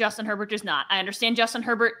Justin Herbert does not. I understand Justin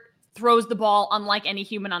Herbert throws the ball unlike any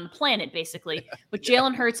human on the planet, basically, but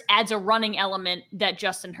Jalen Hurts adds a running element that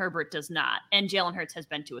Justin Herbert does not. And Jalen Hurts has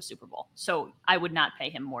been to a Super Bowl. So I would not pay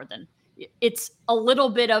him more than it's a little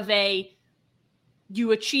bit of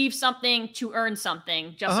you achieve something to earn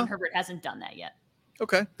something. Justin Herbert hasn't done that yet.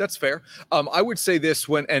 Okay, that's fair. I would say this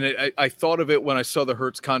I thought of it when I saw the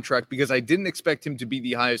Hurts contract, because I didn't expect him to be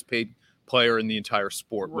the highest paid player in the entire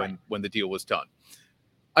sport when the deal was done.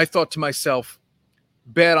 I thought to myself,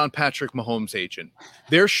 bad on Patrick Mahomes' agent.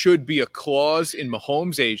 There should be a clause in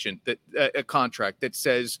Mahomes' agent that a contract that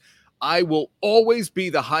says, I will always be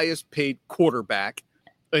the highest paid quarterback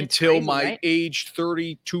until crazy, my age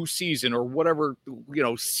 32 season or whatever,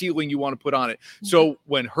 ceiling you want to put on it. Mm-hmm. So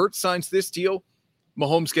when Hurts signs this deal,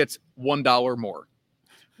 Mahomes gets $1 more.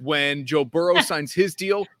 When Joe Burrow signs his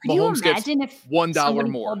deal, Mahomes gets $1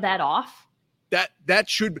 more. Pulled that off? That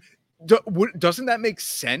should, doesn't that make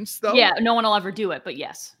sense though? Yeah, no one will ever do it, but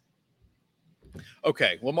yes.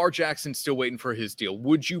 Okay, Lamar Jackson's still waiting for his deal.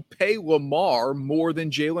 Would you pay Lamar more than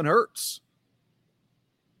Jalen Hurts?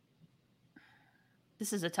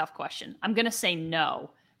 This is a tough question. I'm going to say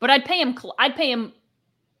no, but I'd pay him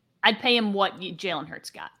what Jalen Hurts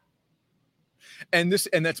got. And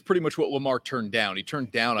that's pretty much what Lamar turned down. He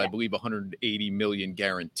turned down, I believe, $180 million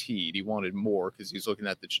guaranteed. He wanted more because he's looking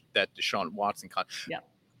at that Deshaun Watson contract. Yeah.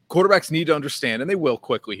 Quarterbacks need to understand, and they will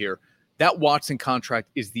quickly here, that Watson contract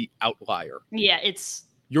is the outlier. Yeah,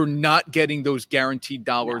 you're not getting those guaranteed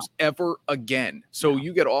dollars ever again. So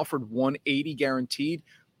you get offered 180 guaranteed.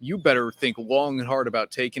 You better think long and hard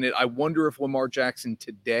about taking it. I wonder if Lamar Jackson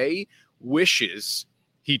today wishes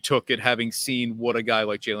he took it, having seen what a guy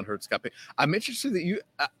like Jalen Hurts got paid. I'm interested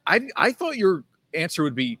that I thought your answer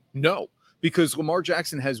would be no, because Lamar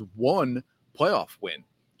Jackson has one playoff win.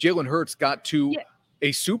 Jalen Hurts got to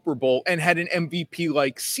a Super Bowl and had an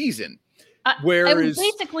MVP-like season. Whereas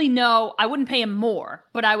basically, no, I wouldn't pay him more,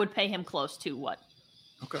 but I would pay him close to what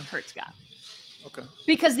Hurts got. Okay.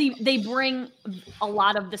 Because they bring a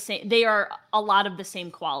lot of the same. They are a lot of the same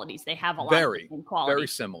qualities. They have a lot of the same qualities. Very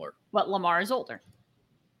similar. But Lamar is older.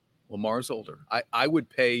 Lamar's older. I would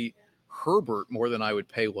pay Herbert more than I would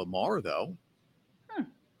pay Lamar, though.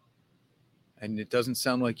 And it doesn't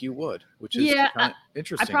sound like you would, which is kind of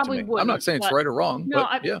interesting. I probably to me. would. I'm not saying it's right or wrong. No,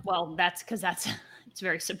 but well, that's because it's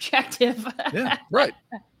very subjective. Yeah, right.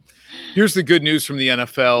 Here's the good news from the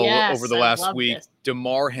NFL over the last week. This.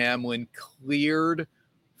 Damar Hamlin cleared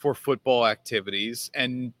for football activities.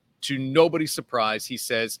 And to nobody's surprise, he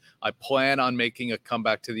says, I plan on making a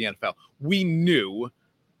comeback to the NFL. We knew,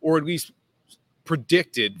 or at least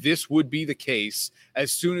predicted, this would be the case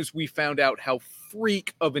as soon as we found out how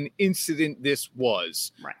freak of an incident this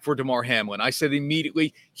was for Damar Hamlin. I said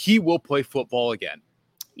immediately, he will play football again.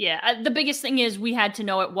 Yeah, the biggest thing is we had to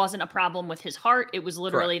know it wasn't a problem with his heart. It was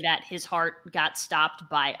literally that his heart got stopped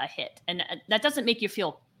by a hit. And that doesn't make you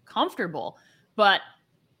feel comfortable, but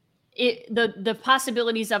the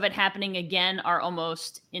possibilities of it happening again are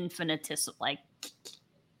almost infinitesimal. Like,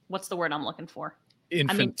 what's the word I'm looking for?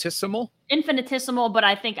 Infinitesimal? Infinitesimal, but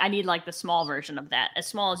I think I need like the small version of that. As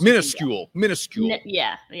small as minuscule.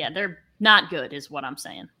 Yeah, they're not good is what I'm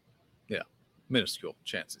saying. Yeah. Minuscule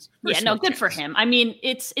chances. Good for him. I mean,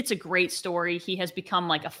 it's a great story. He has become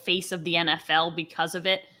like a face of the NFL because of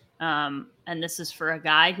it. And this is for a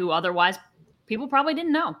guy who otherwise people probably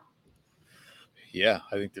didn't know. Yeah,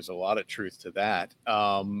 I think there's a lot of truth to that.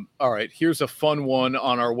 All right, here's a fun one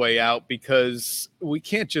on our way out because we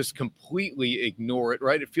can't just completely ignore it,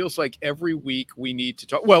 right? It feels like every week we need to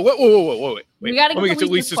talk. Well, wait. We got to get to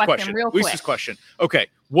Lisa's question real quick. Lisa's question. Okay,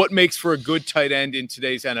 what makes for a good tight end in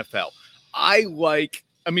today's NFL?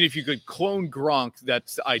 If you could clone Gronk,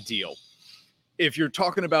 that's ideal. If you're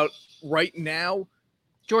talking about right now,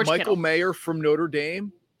 Michael Kittle. Mayer from Notre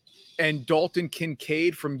Dame and Dalton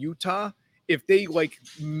Kincaid from Utah, if they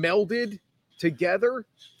melded together,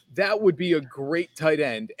 that would be a great tight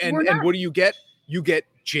end. And what do you get? You get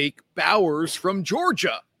Jake Bowers from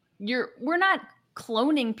Georgia. We're not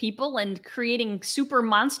cloning people and creating super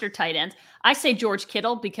monster tight ends. I say George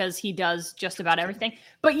Kittle because he does just about everything.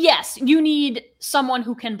 But yes, you need someone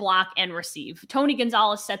who can block and receive. Tony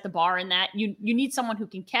Gonzalez set the bar in that. You need someone who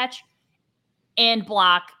can catch and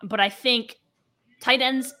block. But I think tight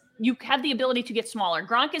ends, you have the ability to get smaller.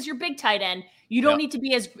 Gronk is your big tight end. You don't need to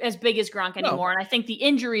be as big as Gronk anymore. No. And I think the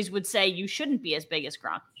injuries would say you shouldn't be as big as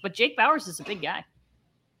Gronk. But Jake Bowers is a big guy.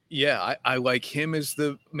 Yeah, I like him as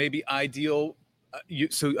the maybe ideal.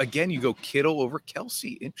 So again, you go Kittle over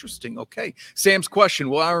Kelsey. Interesting. Okay. Sam's question: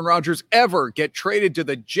 will Aaron Rodgers ever get traded to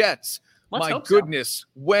the Jets? Let's My goodness,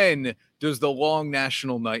 when does the long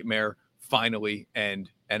national nightmare finally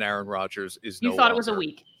end? And Aaron Rodgers is no longer? You thought it was a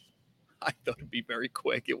week. I thought it'd be very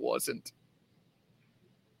quick. It wasn't.